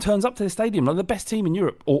why no one turns up to the stadium. Like the best team in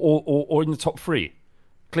Europe or in the top three,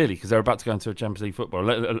 clearly, because they're about to go into a Champions League football,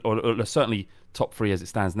 or certainly top three as it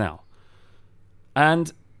stands now.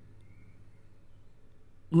 And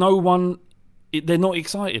no one, they're not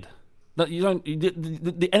excited. That you don't.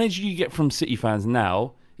 The energy you get from City fans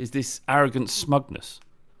now is this arrogant smugness.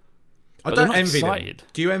 I don't envy them.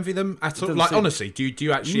 Do you envy them at all? Like honestly, do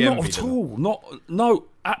you actually envy them? Not at all.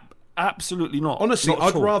 Absolutely not. Honestly, not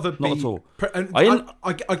I'd rather be. Not at all.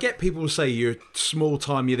 I get people who say you're small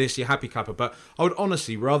time, you're this, you're happy clapper, but I would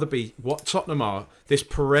honestly rather be what Tottenham are. This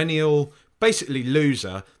perennial, basically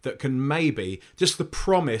loser that can maybe just the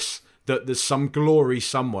promise that there's some glory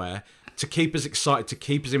somewhere to keep us excited, to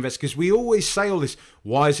keep us invested. Because we always say all this.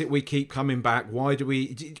 Why is it we keep coming back? Why do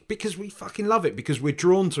we? Because we fucking love it. Because we're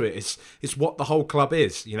drawn to it. It's what the whole club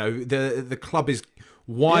is. The club is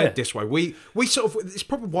wired this way. We sort of. It's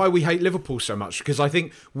probably why we hate Liverpool so much, because I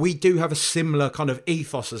think we do have a similar kind of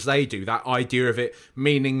ethos as they do. That idea of it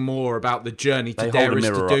meaning more about the journey to dare is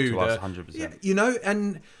to do. Us 100%.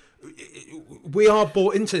 And we are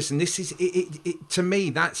bought into this, and this is it to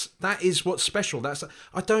me. That is what's special.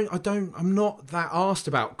 I'm not that arsed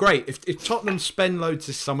about. Great, if Tottenham spend loads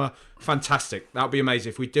this summer, fantastic. That'd be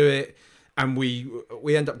amazing. If we do it and we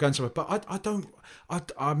end up going somewhere, but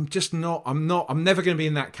I'm just not. I'm never going to be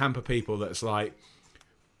in that camp of people that's like,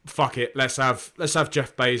 fuck it, let's have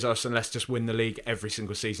Jeff Bezos and let's just win the league every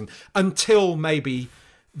single season until maybe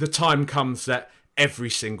the time comes that every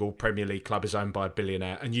single Premier League club is owned by a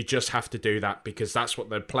billionaire, and you just have to do that because that's what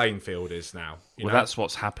the playing field is now. That's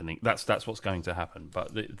what's happening. That's what's going to happen.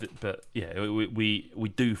 But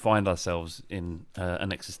we do find ourselves in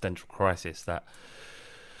an existential crisis that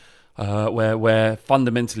where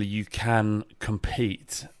fundamentally you can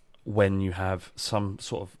compete when you have some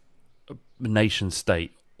sort of nation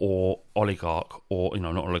state or oligarch, or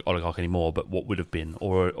not oligarch anymore, but what would have been,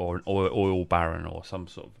 or an oil baron or some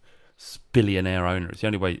sort of billionaire owner. It's the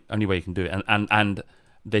only way you can do it, and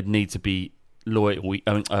they'd need to be glory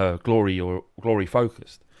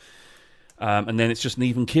focused, and then it's just an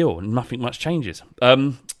even keel and nothing much changes.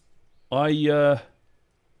 When we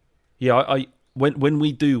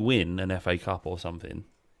do win an FA Cup or something,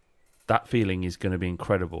 that feeling is going to be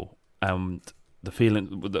incredible, and the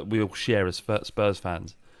feeling that we all share as Spurs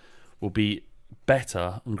fans will be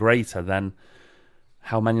better and greater than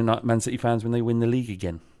how Man City fans when they win the league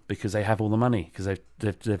again, because they have all the money, because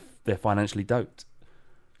they're financially doped.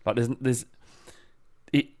 Like there's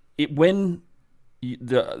the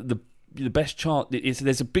best chance.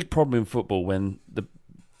 There's a big problem in football when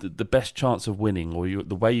the best chance of winning, or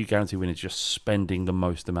the way you guarantee winning, is just spending the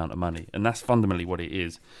most amount of money, and that's fundamentally what it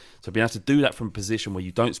is. So being able to do that from a position where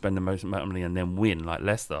you don't spend the most amount of money and then win, like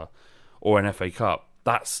Leicester or an FA Cup,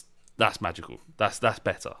 that's magical. That's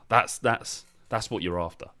better. That's what you're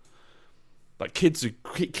after. Like kids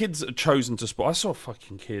are chosen to sport. I saw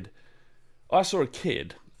a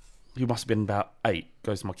kid who must have been about 8,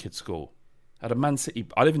 goes to my kid's school, had a Man City.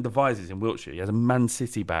 I live in Devizes in Wiltshire. He has a Man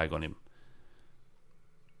City bag on him.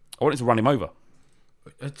 I wanted to run him over.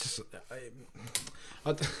 It's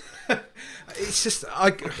just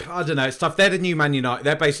I don't know. It's tough. They're the new Man United.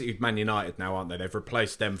 They're basically Man United now, aren't they? They've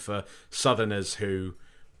replaced them for Southerners who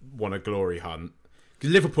want a glory hunt.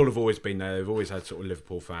 Because Liverpool have always been there. They've always had sort of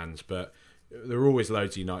Liverpool fans, but there are always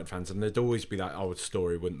loads of United fans, and there'd always be that old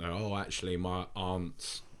story, wouldn't there? Oh, actually, my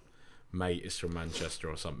aunt's mate is from Manchester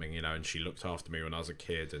or something, and she looked after me when I was a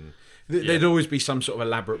kid, and there'd always be some sort of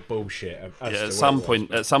elaborate bullshit. At some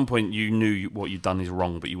point, you knew what you'd done is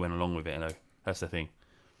wrong, but you went along with it. That's the thing.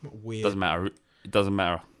 Weird. It doesn't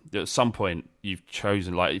matter. At some point, you've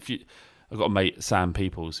chosen. Like I've got a mate, Sam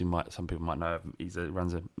Peoples, some people might know him. He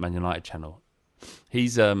runs a Man United channel. He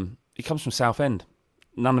comes from Southend.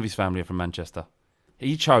 None of his family are from Manchester.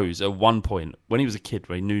 He chose at one point when he was a kid,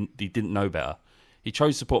 where he didn't know better. He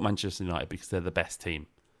chose to support Manchester United because they're the best team.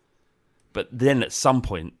 But then at some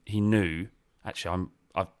point he knew, actually,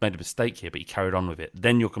 I've made a mistake here, but he carried on with it.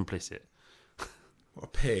 Then you're complicit. What a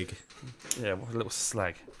pig. Yeah, what a little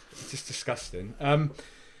slag. It's just disgusting.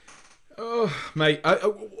 Mate,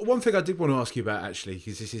 one thing I did want to ask you about, actually,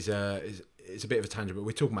 because this is it's a bit of a tangent, but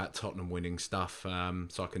we're talking about Tottenham winning stuff,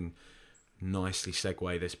 so I can nicely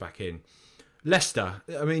segue this back in. Leicester,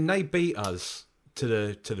 I mean, they beat us to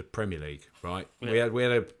the Premier League, right? Yeah.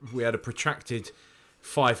 We had a protracted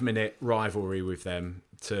 5-minute rivalry with them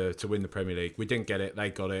to win the Premier League. We didn't get it, they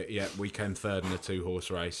got it. Yeah, we came third in a 2-horse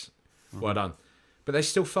race. Well done. But they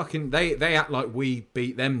still they act like we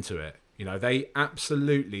beat them to it. They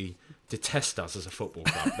absolutely detest us as a football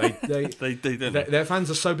club. Their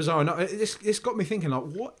fans are so bizarre. And it's got me thinking, like,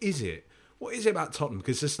 what is it? What is it about Tottenham?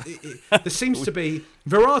 Because there seems to be...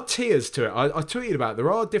 There are tiers to it. I tweeted about it.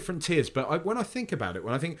 There are different tiers. But when I think about it,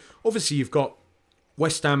 obviously you've got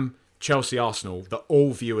West Ham, Chelsea, Arsenal, that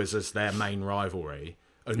all view us as their main rivalry,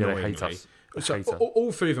 annoyingly. Yeah, they hate us. So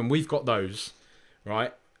all three of them, we've got those,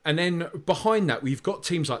 right? And then behind that, we've got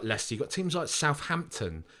teams like Leicester, you've got teams like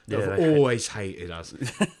Southampton that have always hated us.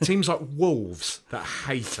 Teams like Wolves that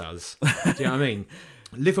hate us. Do you know what I mean?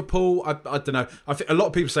 Liverpool, I don't know. I think a lot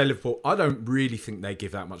of people say Liverpool. I don't really think they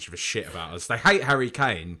give that much of a shit about us. They hate Harry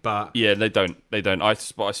Kane, but yeah, they don't. I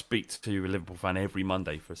speak to a Liverpool fan every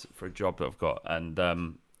Monday for a job that I've got, and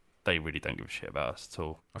they really don't give a shit about us at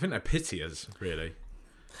all. I think they pity us, really.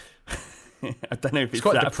 I don't know if it's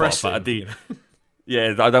quite that depressing, far, but I do.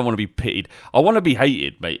 Yeah, I don't want to be pitied. I want to be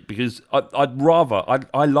hated, mate, because I'd rather.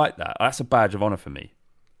 I like that. That's a badge of honour for me.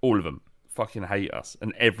 All of them fucking hate us,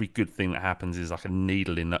 and every good thing that happens is like a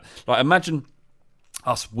needle in that. Like, imagine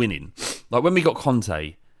us winning. Like when we got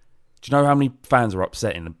Conte, do you know how many fans are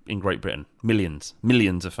upset in Great Britain? Millions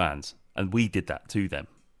of fans, and we did that to them,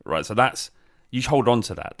 right? So you hold on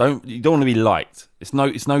to that. You don't want to be liked. It's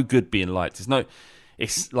no good being liked.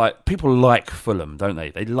 It's like people like Fulham, don't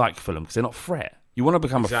they? They like Fulham because they're not threat. You want to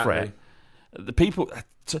become a threat.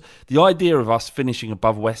 The idea of us finishing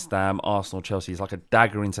above West Ham, Arsenal, Chelsea is like a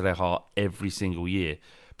dagger into their heart every single year.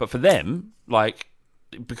 But for them, like,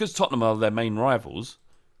 because Tottenham are their main rivals,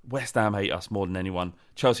 West Ham hate us more than anyone,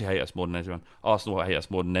 Chelsea hate us more than anyone, Arsenal hate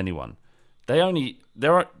us more than anyone. The only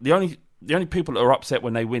people that are upset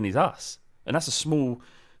when they win is us, and that's a small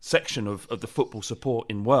section of the football support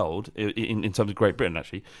in world in terms of Great Britain,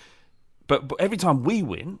 actually. But every time we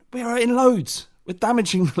win, we're in loads. We're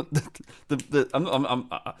damaging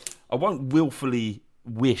I won't willfully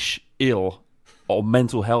wish ill or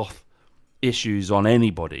mental health issues on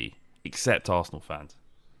anybody except Arsenal fans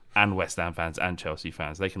and West Ham fans and Chelsea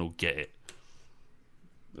fans. They can all get it.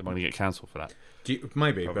 They're going to get cancelled for that.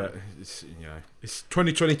 Maybe, probably. But it's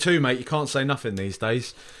 2022, mate. You can't say nothing these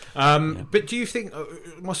days. But do you think?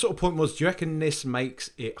 My sort of point was: do you reckon this makes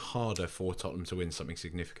it harder for Tottenham to win something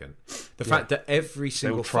significant? The fact that every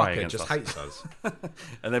single fucker just hates us,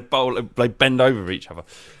 and they bend over each other.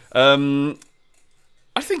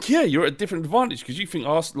 I think you're at a different advantage because you think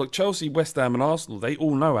Arsenal, like Chelsea, West Ham, and Arsenal, they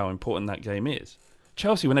all know how important that game is.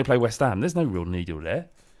 Chelsea, when they play West Ham, there's no real needle there.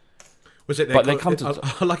 Was it? I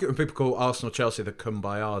like it when people call Arsenal Chelsea the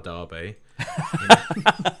Kumbaya derby.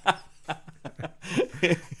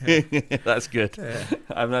 That's good. Yeah.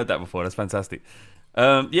 I've heard that before. That's fantastic.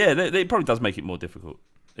 It probably does make it more difficult.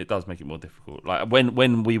 It does make it more difficult. Like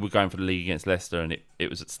when we were going for the league against Leicester, and it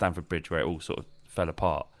was at Stamford Bridge where it all sort of fell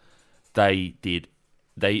apart. It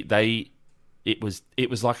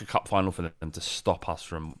was like a cup final for them to stop us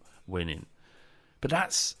from winning. But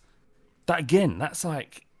that's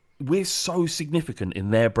like, we're so significant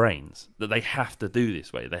in their brains that they have to do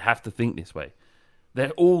this way. They have to think this way.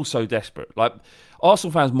 They're all so desperate. Like,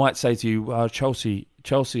 Arsenal fans might say to you, Chelsea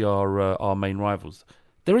are our main rivals.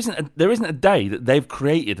 There isn't a day that they've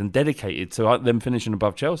created and dedicated to them finishing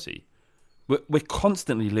above Chelsea. We're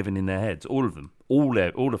constantly living in their heads, all of them, all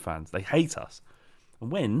the fans. They hate us.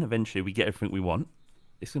 And when eventually we get everything we want,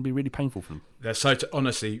 it's going to be really painful for them.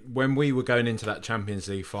 Honestly, when we were going into that Champions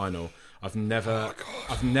League final, I've never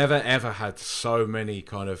ever had so many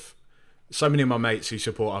of my mates who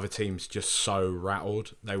support other teams just so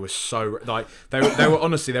rattled. They were so they were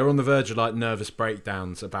honestly, they were on the verge of like nervous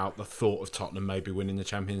breakdowns about the thought of Tottenham maybe winning the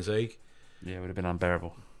Champions League. Yeah, it would have been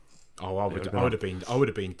unbearable. Oh, I would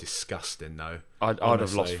have been disgusting though. I'd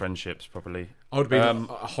have lost friendships probably. I would have been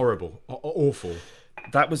horrible, awful.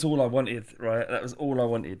 That was all I wanted, right? That was all I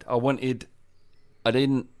wanted. I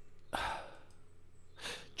didn't. Do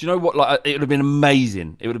you know what? Like, it would have been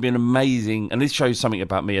amazing. It would have been amazing, and this shows something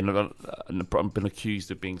about me. And I've been accused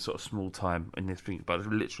of being sort of small time in this thing, but I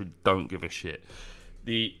literally don't give a shit.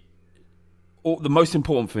 The most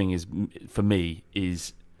important thing is for me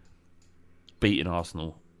is beating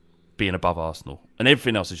Arsenal, being above Arsenal, and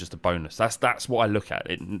everything else is just a bonus. That's what I look at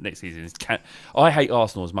next season. I hate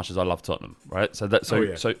Arsenal as much as I love Tottenham, right? So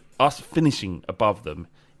us finishing above them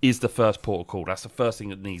is the first port of call. That's the first thing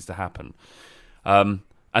that needs to happen.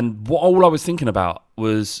 And all I was thinking about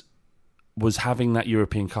was having that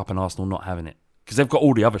European Cup and Arsenal not having it, because they've got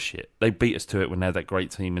all the other shit. They beat us to it when they had that great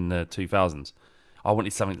team in the 2000s. I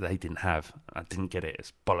wanted something that they didn't have. I didn't get it.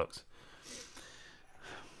 It's bollocks.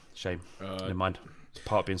 Shame. Never mind. It's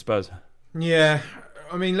part of being Spurs. Yeah,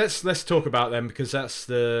 I mean, let's talk about them, because that's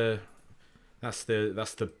the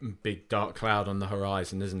big dark cloud on the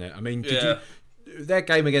horizon, isn't it? I mean, their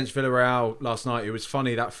game against Villarreal last night, it was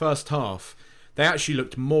funny. That first half, they actually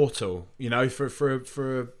looked mortal. You know, for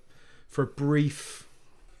a brief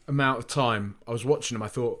amount of time, I was watching them. I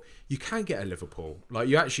thought, you can get a Liverpool. Like,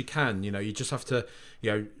 you actually can. You know, you just have to.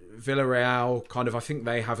 You know, Villarreal kind of. I think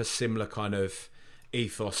they have a similar kind of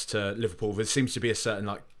ethos to Liverpool. There seems to be a certain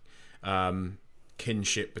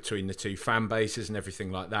kinship between the two fan bases and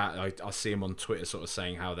everything like that. I see them on Twitter sort of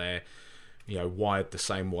saying how they're, you know, wired the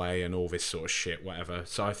same way and all this sort of shit, whatever.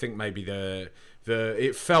 So I think maybe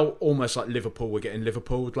it felt almost like Liverpool were getting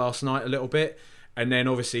Liverpooled last night a little bit. And then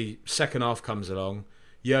obviously second half comes along,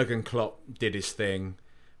 Jurgen Klopp did his thing,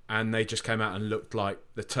 and they just came out and looked like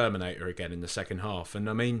the Terminator again in the second half. And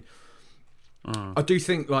I mean, I do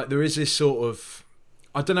think like there is this sort of,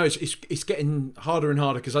 I don't know, it's getting harder and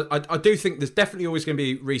harder, because I do think there's definitely always going to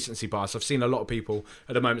be recency bias. I've seen a lot of people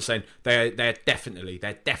at the moment saying they're definitely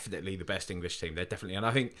the best English team. They're definitely, and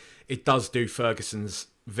I think it does do Ferguson's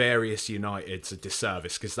various Uniteds a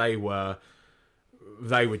disservice, because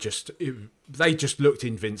they just looked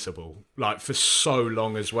invincible like for so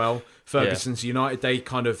long as well. Ferguson's United,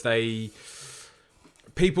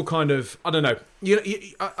 people kind of, I don't know.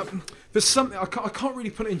 There's something I can't really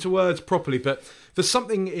put it into words properly, but there's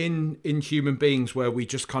something in human beings where we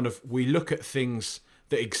just we look at things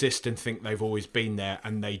that exist and think they've always been there,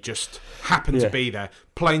 and they just happen to be there.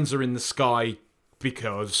 Planes are in the sky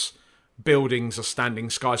because buildings are standing,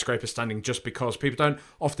 skyscrapers standing just because. People don't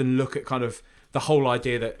often look at kind of the whole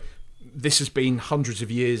idea that this has been hundreds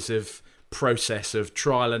of years of process of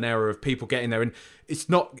trial and error of people getting there. And it's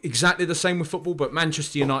not exactly the same with football, but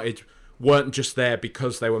Manchester United weren't just there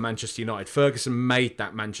because they were Manchester United. Ferguson made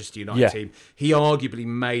that Manchester United team. He arguably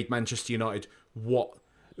made Manchester United what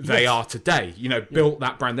they are today. You know, built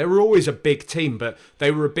that brand. They were always a big team, but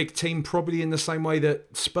they were a big team probably in the same way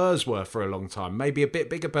that Spurs were for a long time. Maybe a bit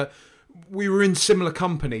bigger, but we were in similar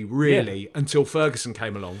company, really, until Ferguson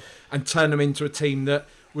came along and turned them into a team that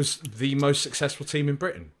was the most successful team in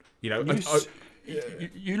Britain. You know,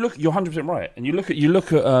 you look. You're 100% right, and you look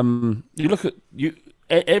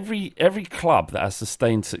at every club that has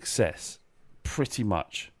sustained success, pretty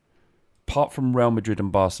much, apart from Real Madrid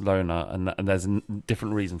and Barcelona, and there's a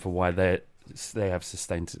different reason for why they have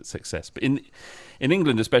sustained success. But in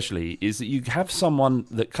England, especially, is that you have someone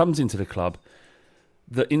that comes into the club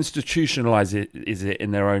that institutionalizes it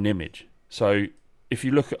in their own image. So if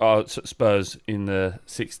you look at our Spurs in the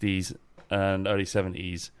 60s and early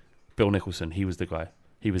 70s. Bill Nicholson, he was the guy.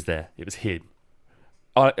 He was there. It was him.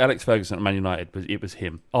 Alex Ferguson at Man United, it was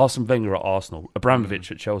him. Arsene Wenger at Arsenal. Abramovich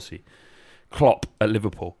at Chelsea. Klopp at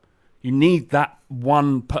Liverpool. You need that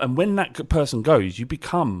one, and when that person goes, you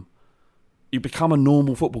become a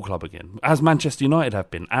normal football club again, as Manchester United have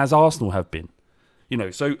been, as Arsenal have been. You know,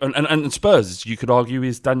 so and Spurs, you could argue,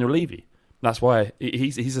 is Daniel Levy. That's why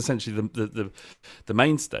he's essentially the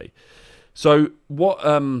mainstay. So what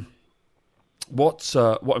I'm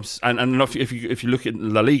and if you look at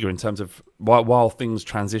La Liga in terms of while things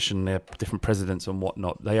transition, their different presidents and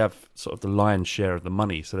whatnot, they have sort of the lion's share of the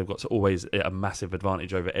money, so they've got always a massive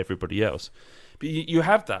advantage over everybody else. But you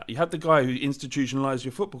have that. You have the guy who institutionalised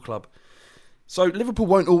your football club. So Liverpool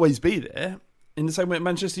won't always be there in the same way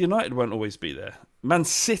Manchester United won't always be there. Man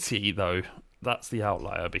City, though, that's the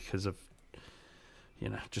outlier because of, you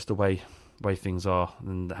know, just the way things are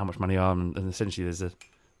and how much money are, and essentially there's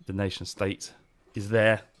the nation state is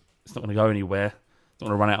there. It's not going to go anywhere. It's not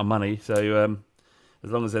going to run out of money. So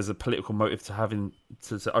as long as there's a political motive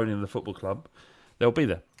to owning the football club, they'll be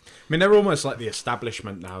there. I mean, they're almost like the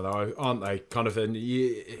establishment now, though, aren't they? Kind of,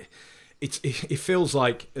 it feels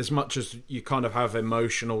like as much as you kind of have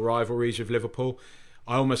emotional rivalries with Liverpool,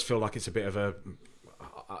 I almost feel like it's a bit of a,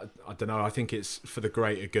 I don't know. I think it's for the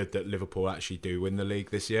greater good that Liverpool actually do win the league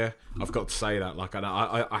this year. I've got to say that. Like,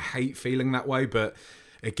 I hate feeling that way, but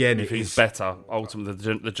again, it is better. Ultimately,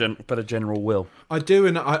 the better general will. I do,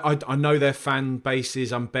 and I know their fan base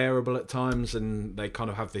is unbearable at times, and they kind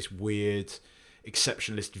of have this weird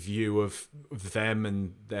exceptionalist view of them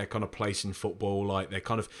and their kind of place in football. Like they're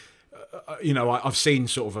kind of, you know, I've seen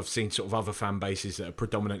sort of other fan bases that are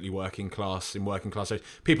predominantly working class. So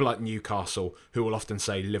people like Newcastle, who will often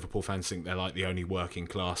say Liverpool fans think they're like the only working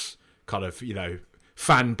class kind of, you know,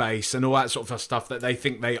 fan base and all that sort of stuff, that they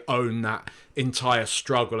think they own that entire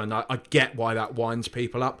struggle. And I get why that winds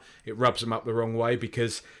people up. It rubs them up the wrong way,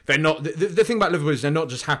 because they're not, the thing about Liverpool is they're not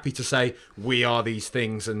just happy to say we are these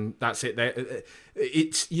things and that's it.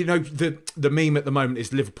 It's, you know, the meme at the moment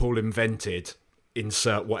is Liverpool invented,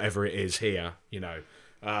 insert whatever it is here, you know.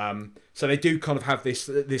 So they do kind of have this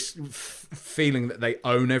feeling that they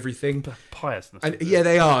own everything. Piousness. And yeah,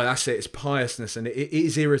 they are. That's it. It's piousness, and it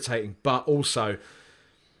is irritating. But also,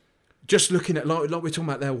 just looking at like we're talking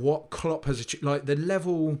about there, what Klopp has achieved, like the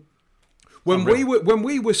level when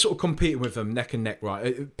we were sort of competing with them neck and neck,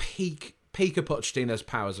 right? Peak of Pochettino's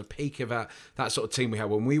powers, a peak of that sort of team we had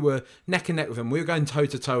when we were neck and neck with them. We were going toe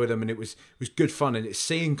to toe with them, and it was good fun. And it's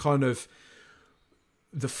seeing kind of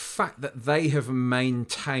the fact that they have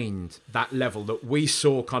maintained that level that we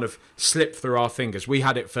saw kind of slip through our fingers. We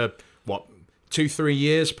had it for, 2-3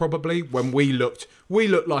 years probably, when we looked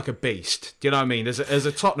like a beast. Do you know what I mean? As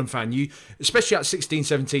a Tottenham fan, you, especially at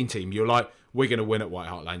 16-17 team, you're like, we're going to win at White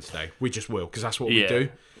Hart Lane today. We just will, because that's what we do.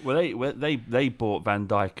 Well, they bought Van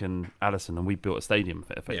Dijk and Alisson, and we built a stadium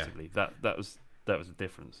effectively. Yeah. That was the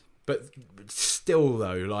difference. But still,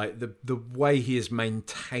 though, like the way he has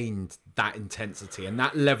maintained that intensity and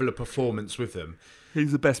that level of performance with them,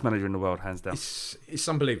 he's the best manager in the world, hands down. It's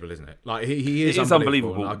unbelievable, isn't it? Like he is. It's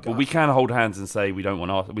unbelievable. But we can hold hands and say we don't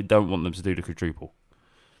want them to do the quadruple.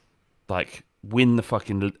 Like, win the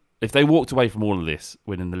fucking. If they walked away from all of this,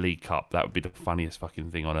 winning the League Cup, that would be the funniest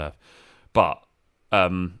fucking thing on earth. But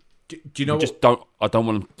do you know? We don't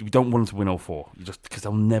want them. We don't want them to win all four, just because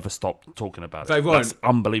they'll never stop talking about it. They won't. That's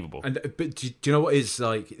unbelievable. But do you know what is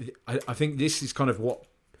like? I think this is kind of what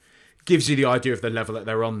gives you the idea of the level that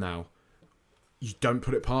they're on now. You don't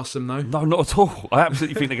put it past them, though. No, not at all. I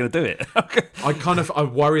absolutely think they're going to do it. I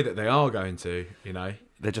worry that they are going to. You know,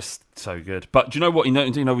 they're just so good. But do you know what? You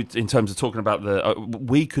know, in terms of talking about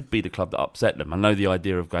we could be the club that upset them. I know the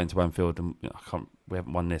idea of going to Anfield, and we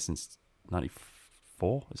haven't won there since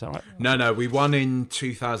 '94. Is that right? No, we won in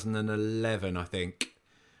 2011, I think.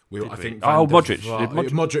 I think. Modric.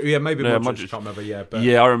 Modric. Yeah, maybe Modric. I can't remember. Yeah, but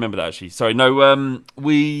yeah, I remember that actually. Sorry, no.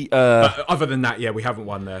 We. Other than that, yeah, we haven't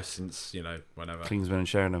won there since whenever. Klinsmann and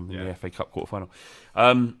Sheringham in the FA Cup quarter final.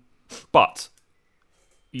 But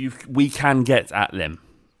we can get at them.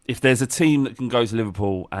 If there's a team that can go to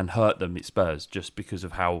Liverpool and hurt them, it's Spurs, just because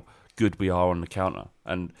of how good we are on the counter,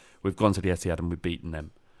 and we've gone to the Etihad and we've beaten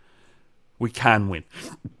them. We can win.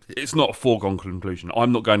 It's not a foregone conclusion.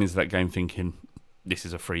 I'm not going into that game thinking this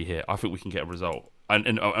is a free hit. I think we can get a result.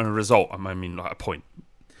 And a result, I mean like a point.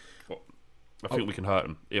 I think we can hurt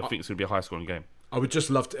them. I think it's going to be a high-scoring game. I would just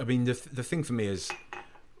love to... I mean, the thing for me is,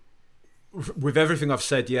 with everything I've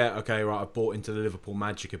said, yeah, okay, right, I've bought into the Liverpool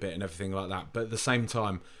magic a bit and everything like that. But at the same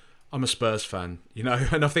time, I'm a Spurs fan, you know?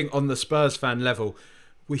 And I think on the Spurs fan level,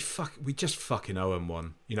 we just fucking owe them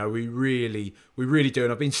one. You know, we really do.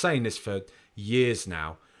 And I've been saying this for years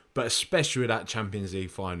now, but especially with that Champions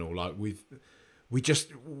League final, like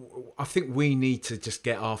I think we need to just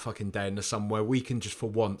get our fucking day in the sun where we can just for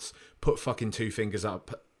once put fucking two fingers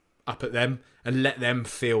up up at them and let them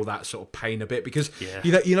feel that sort of pain a bit. Because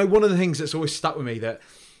you know, one of the things that's always stuck with me that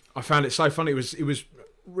I found it so funny it was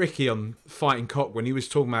Ricky on Fighting Cock when he was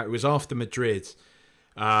talking about, it was after Madrid,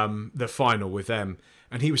 the final with them,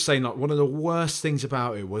 and he was saying like one of the worst things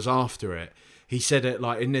about it was after it. He said it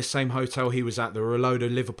like in this same hotel he was at, there were a load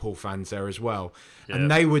of Liverpool fans there as well, and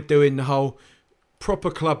they were doing the whole proper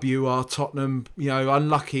club you are, Tottenham, you know,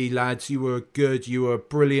 unlucky lads, you were good, you were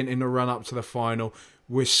brilliant in the run up to the final.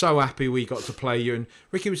 We're so happy we got to play you. And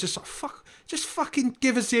Ricky was just like, just fucking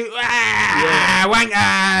give us you,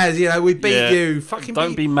 wankers, you know, we beat you. Fucking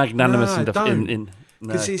don't be magnanimous in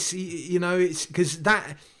because it's, you know, it's because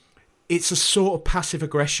that. It's a sort of passive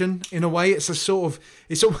aggression in a way. It's a sort of,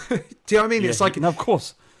 do you know what I mean? It's like, no, of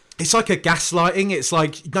course, it's like a gaslighting. It's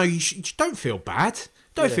like, no, you don't feel bad.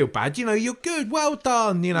 Don't feel bad. You know, you're good. Well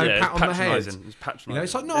done. You know, pat on the head. It's patronising. You know,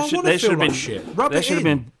 it's like, no, I want to feel like shit. There should have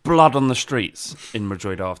been blood on the streets in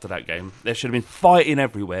Madrid after that game. There should have been fighting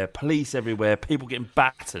everywhere, police everywhere, people getting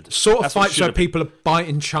battered. Sort of fights where people are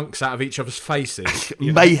biting chunks out of each other's faces.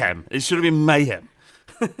 Mayhem. It should have been mayhem.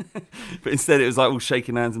 But instead it was like all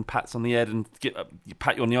shaking hands and pats on the head and you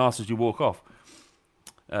pat you on the arse as you walk off.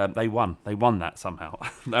 They won that somehow.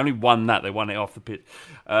 They only won that. They won it off the pitch.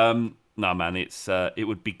 No man, it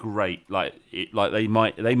would be great. Like they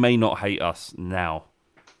may not hate us now,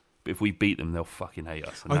 but if we beat them, they'll fucking hate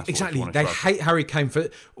us. And exactly, they hate Harry Kane for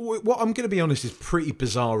what I'm going to be honest is pretty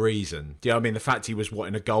bizarre reason. Do you know what I mean? The fact he was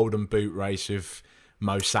in a golden boot race with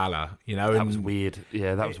Mo Salah, you know, that was weird.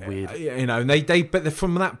 Yeah, that was weird. You know, and but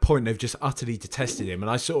from that point they've just utterly detested him, and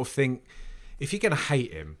I sort of think if you're going to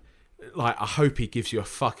hate him, like I hope he gives you a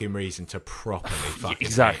fucking reason to properly fucking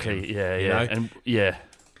exactly. hate him, yeah, you know? And yeah.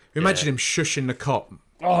 Imagine him shushing the cop.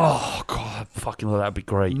 Oh god, fucking that'd be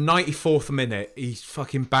great. 94th minute, he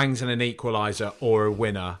fucking bangs in an equaliser or a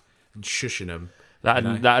winner and shushing him. That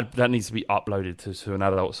needs to be uploaded to an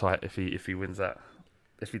adult site if he wins that.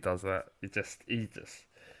 If he does that, he just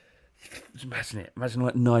imagine it. Imagine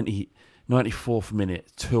like 94th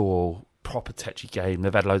minute, 2-2, proper tetchy game.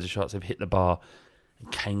 They've had loads of shots. They've hit the bar,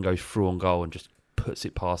 and Kane goes through on goal and just puts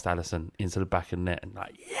it past Alisson into the back of the net, and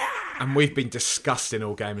like And we've been disgusting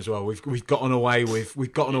all game as well. We've gotten away with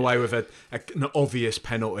an obvious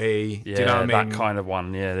penalty. Yeah, do you know what I mean? That kind of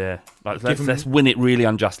one. Yeah. Like let's win it really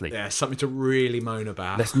unjustly. Yeah, something to really moan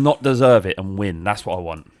about. Let's not deserve it and win. That's what I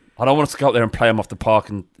want. I don't want us to go up there and play them off the park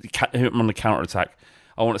and hit them on the counter attack.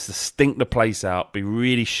 I want us to stink the place out, be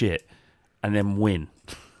really shit, and then win.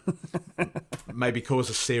 Maybe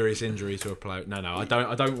cause a serious injury to a player. No, I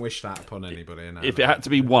don't wish that upon anybody. No, if it had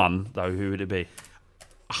to be one, though, who would it be?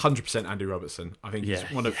 100% Andy Robertson. I think he's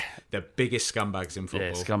one of the biggest scumbags in football.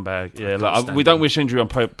 Yeah, scumbag. Yeah, we don't wish injury on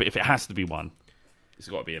Pope, but if it has to be one, it's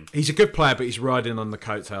got to be him. He's a good player, but he's riding on the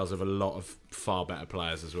coattails of a lot of far better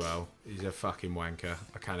players as well. He's a fucking wanker.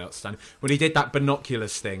 I cannot stand him. When he did that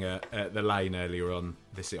binoculars thing at the Lane earlier on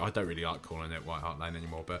this year, I don't really like calling it White Hart Lane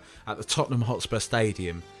anymore, but at the Tottenham Hotspur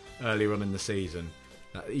Stadium earlier on in the season,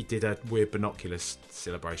 he did a weird binoculars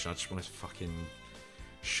celebration. I just wanted to fucking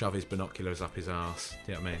shove his binoculars up his arse.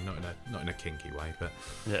 You know what I mean? Not in a kinky way, but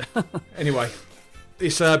yeah. Anyway,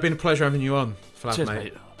 it's been a pleasure having you on, Flav, Cheers,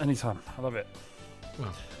 mate. Anytime. I love it. Well,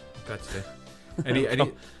 I'm glad to do.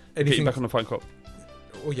 Anything Anything back on the Fight Club?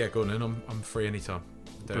 Oh yeah, go on then. I'm free anytime.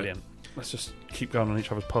 Brilliant. Let's just keep going on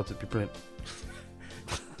each other's pods. It'd be brilliant.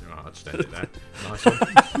 I'll just end it there. Nice one.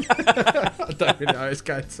 I don't really know how it's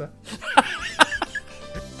going, sir.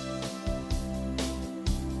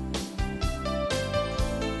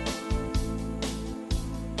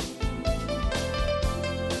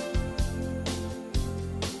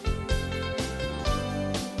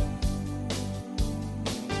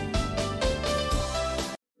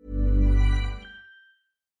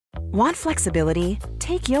 Want flexibility?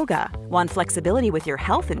 Take yoga. Want flexibility with your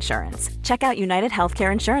health insurance? Check out United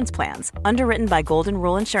Healthcare Insurance Plans. Underwritten by Golden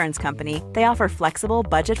Rule Insurance Company, they offer flexible,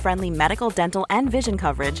 budget-friendly medical, dental, and vision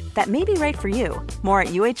coverage that may be right for you. More at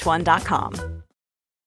UH1.com.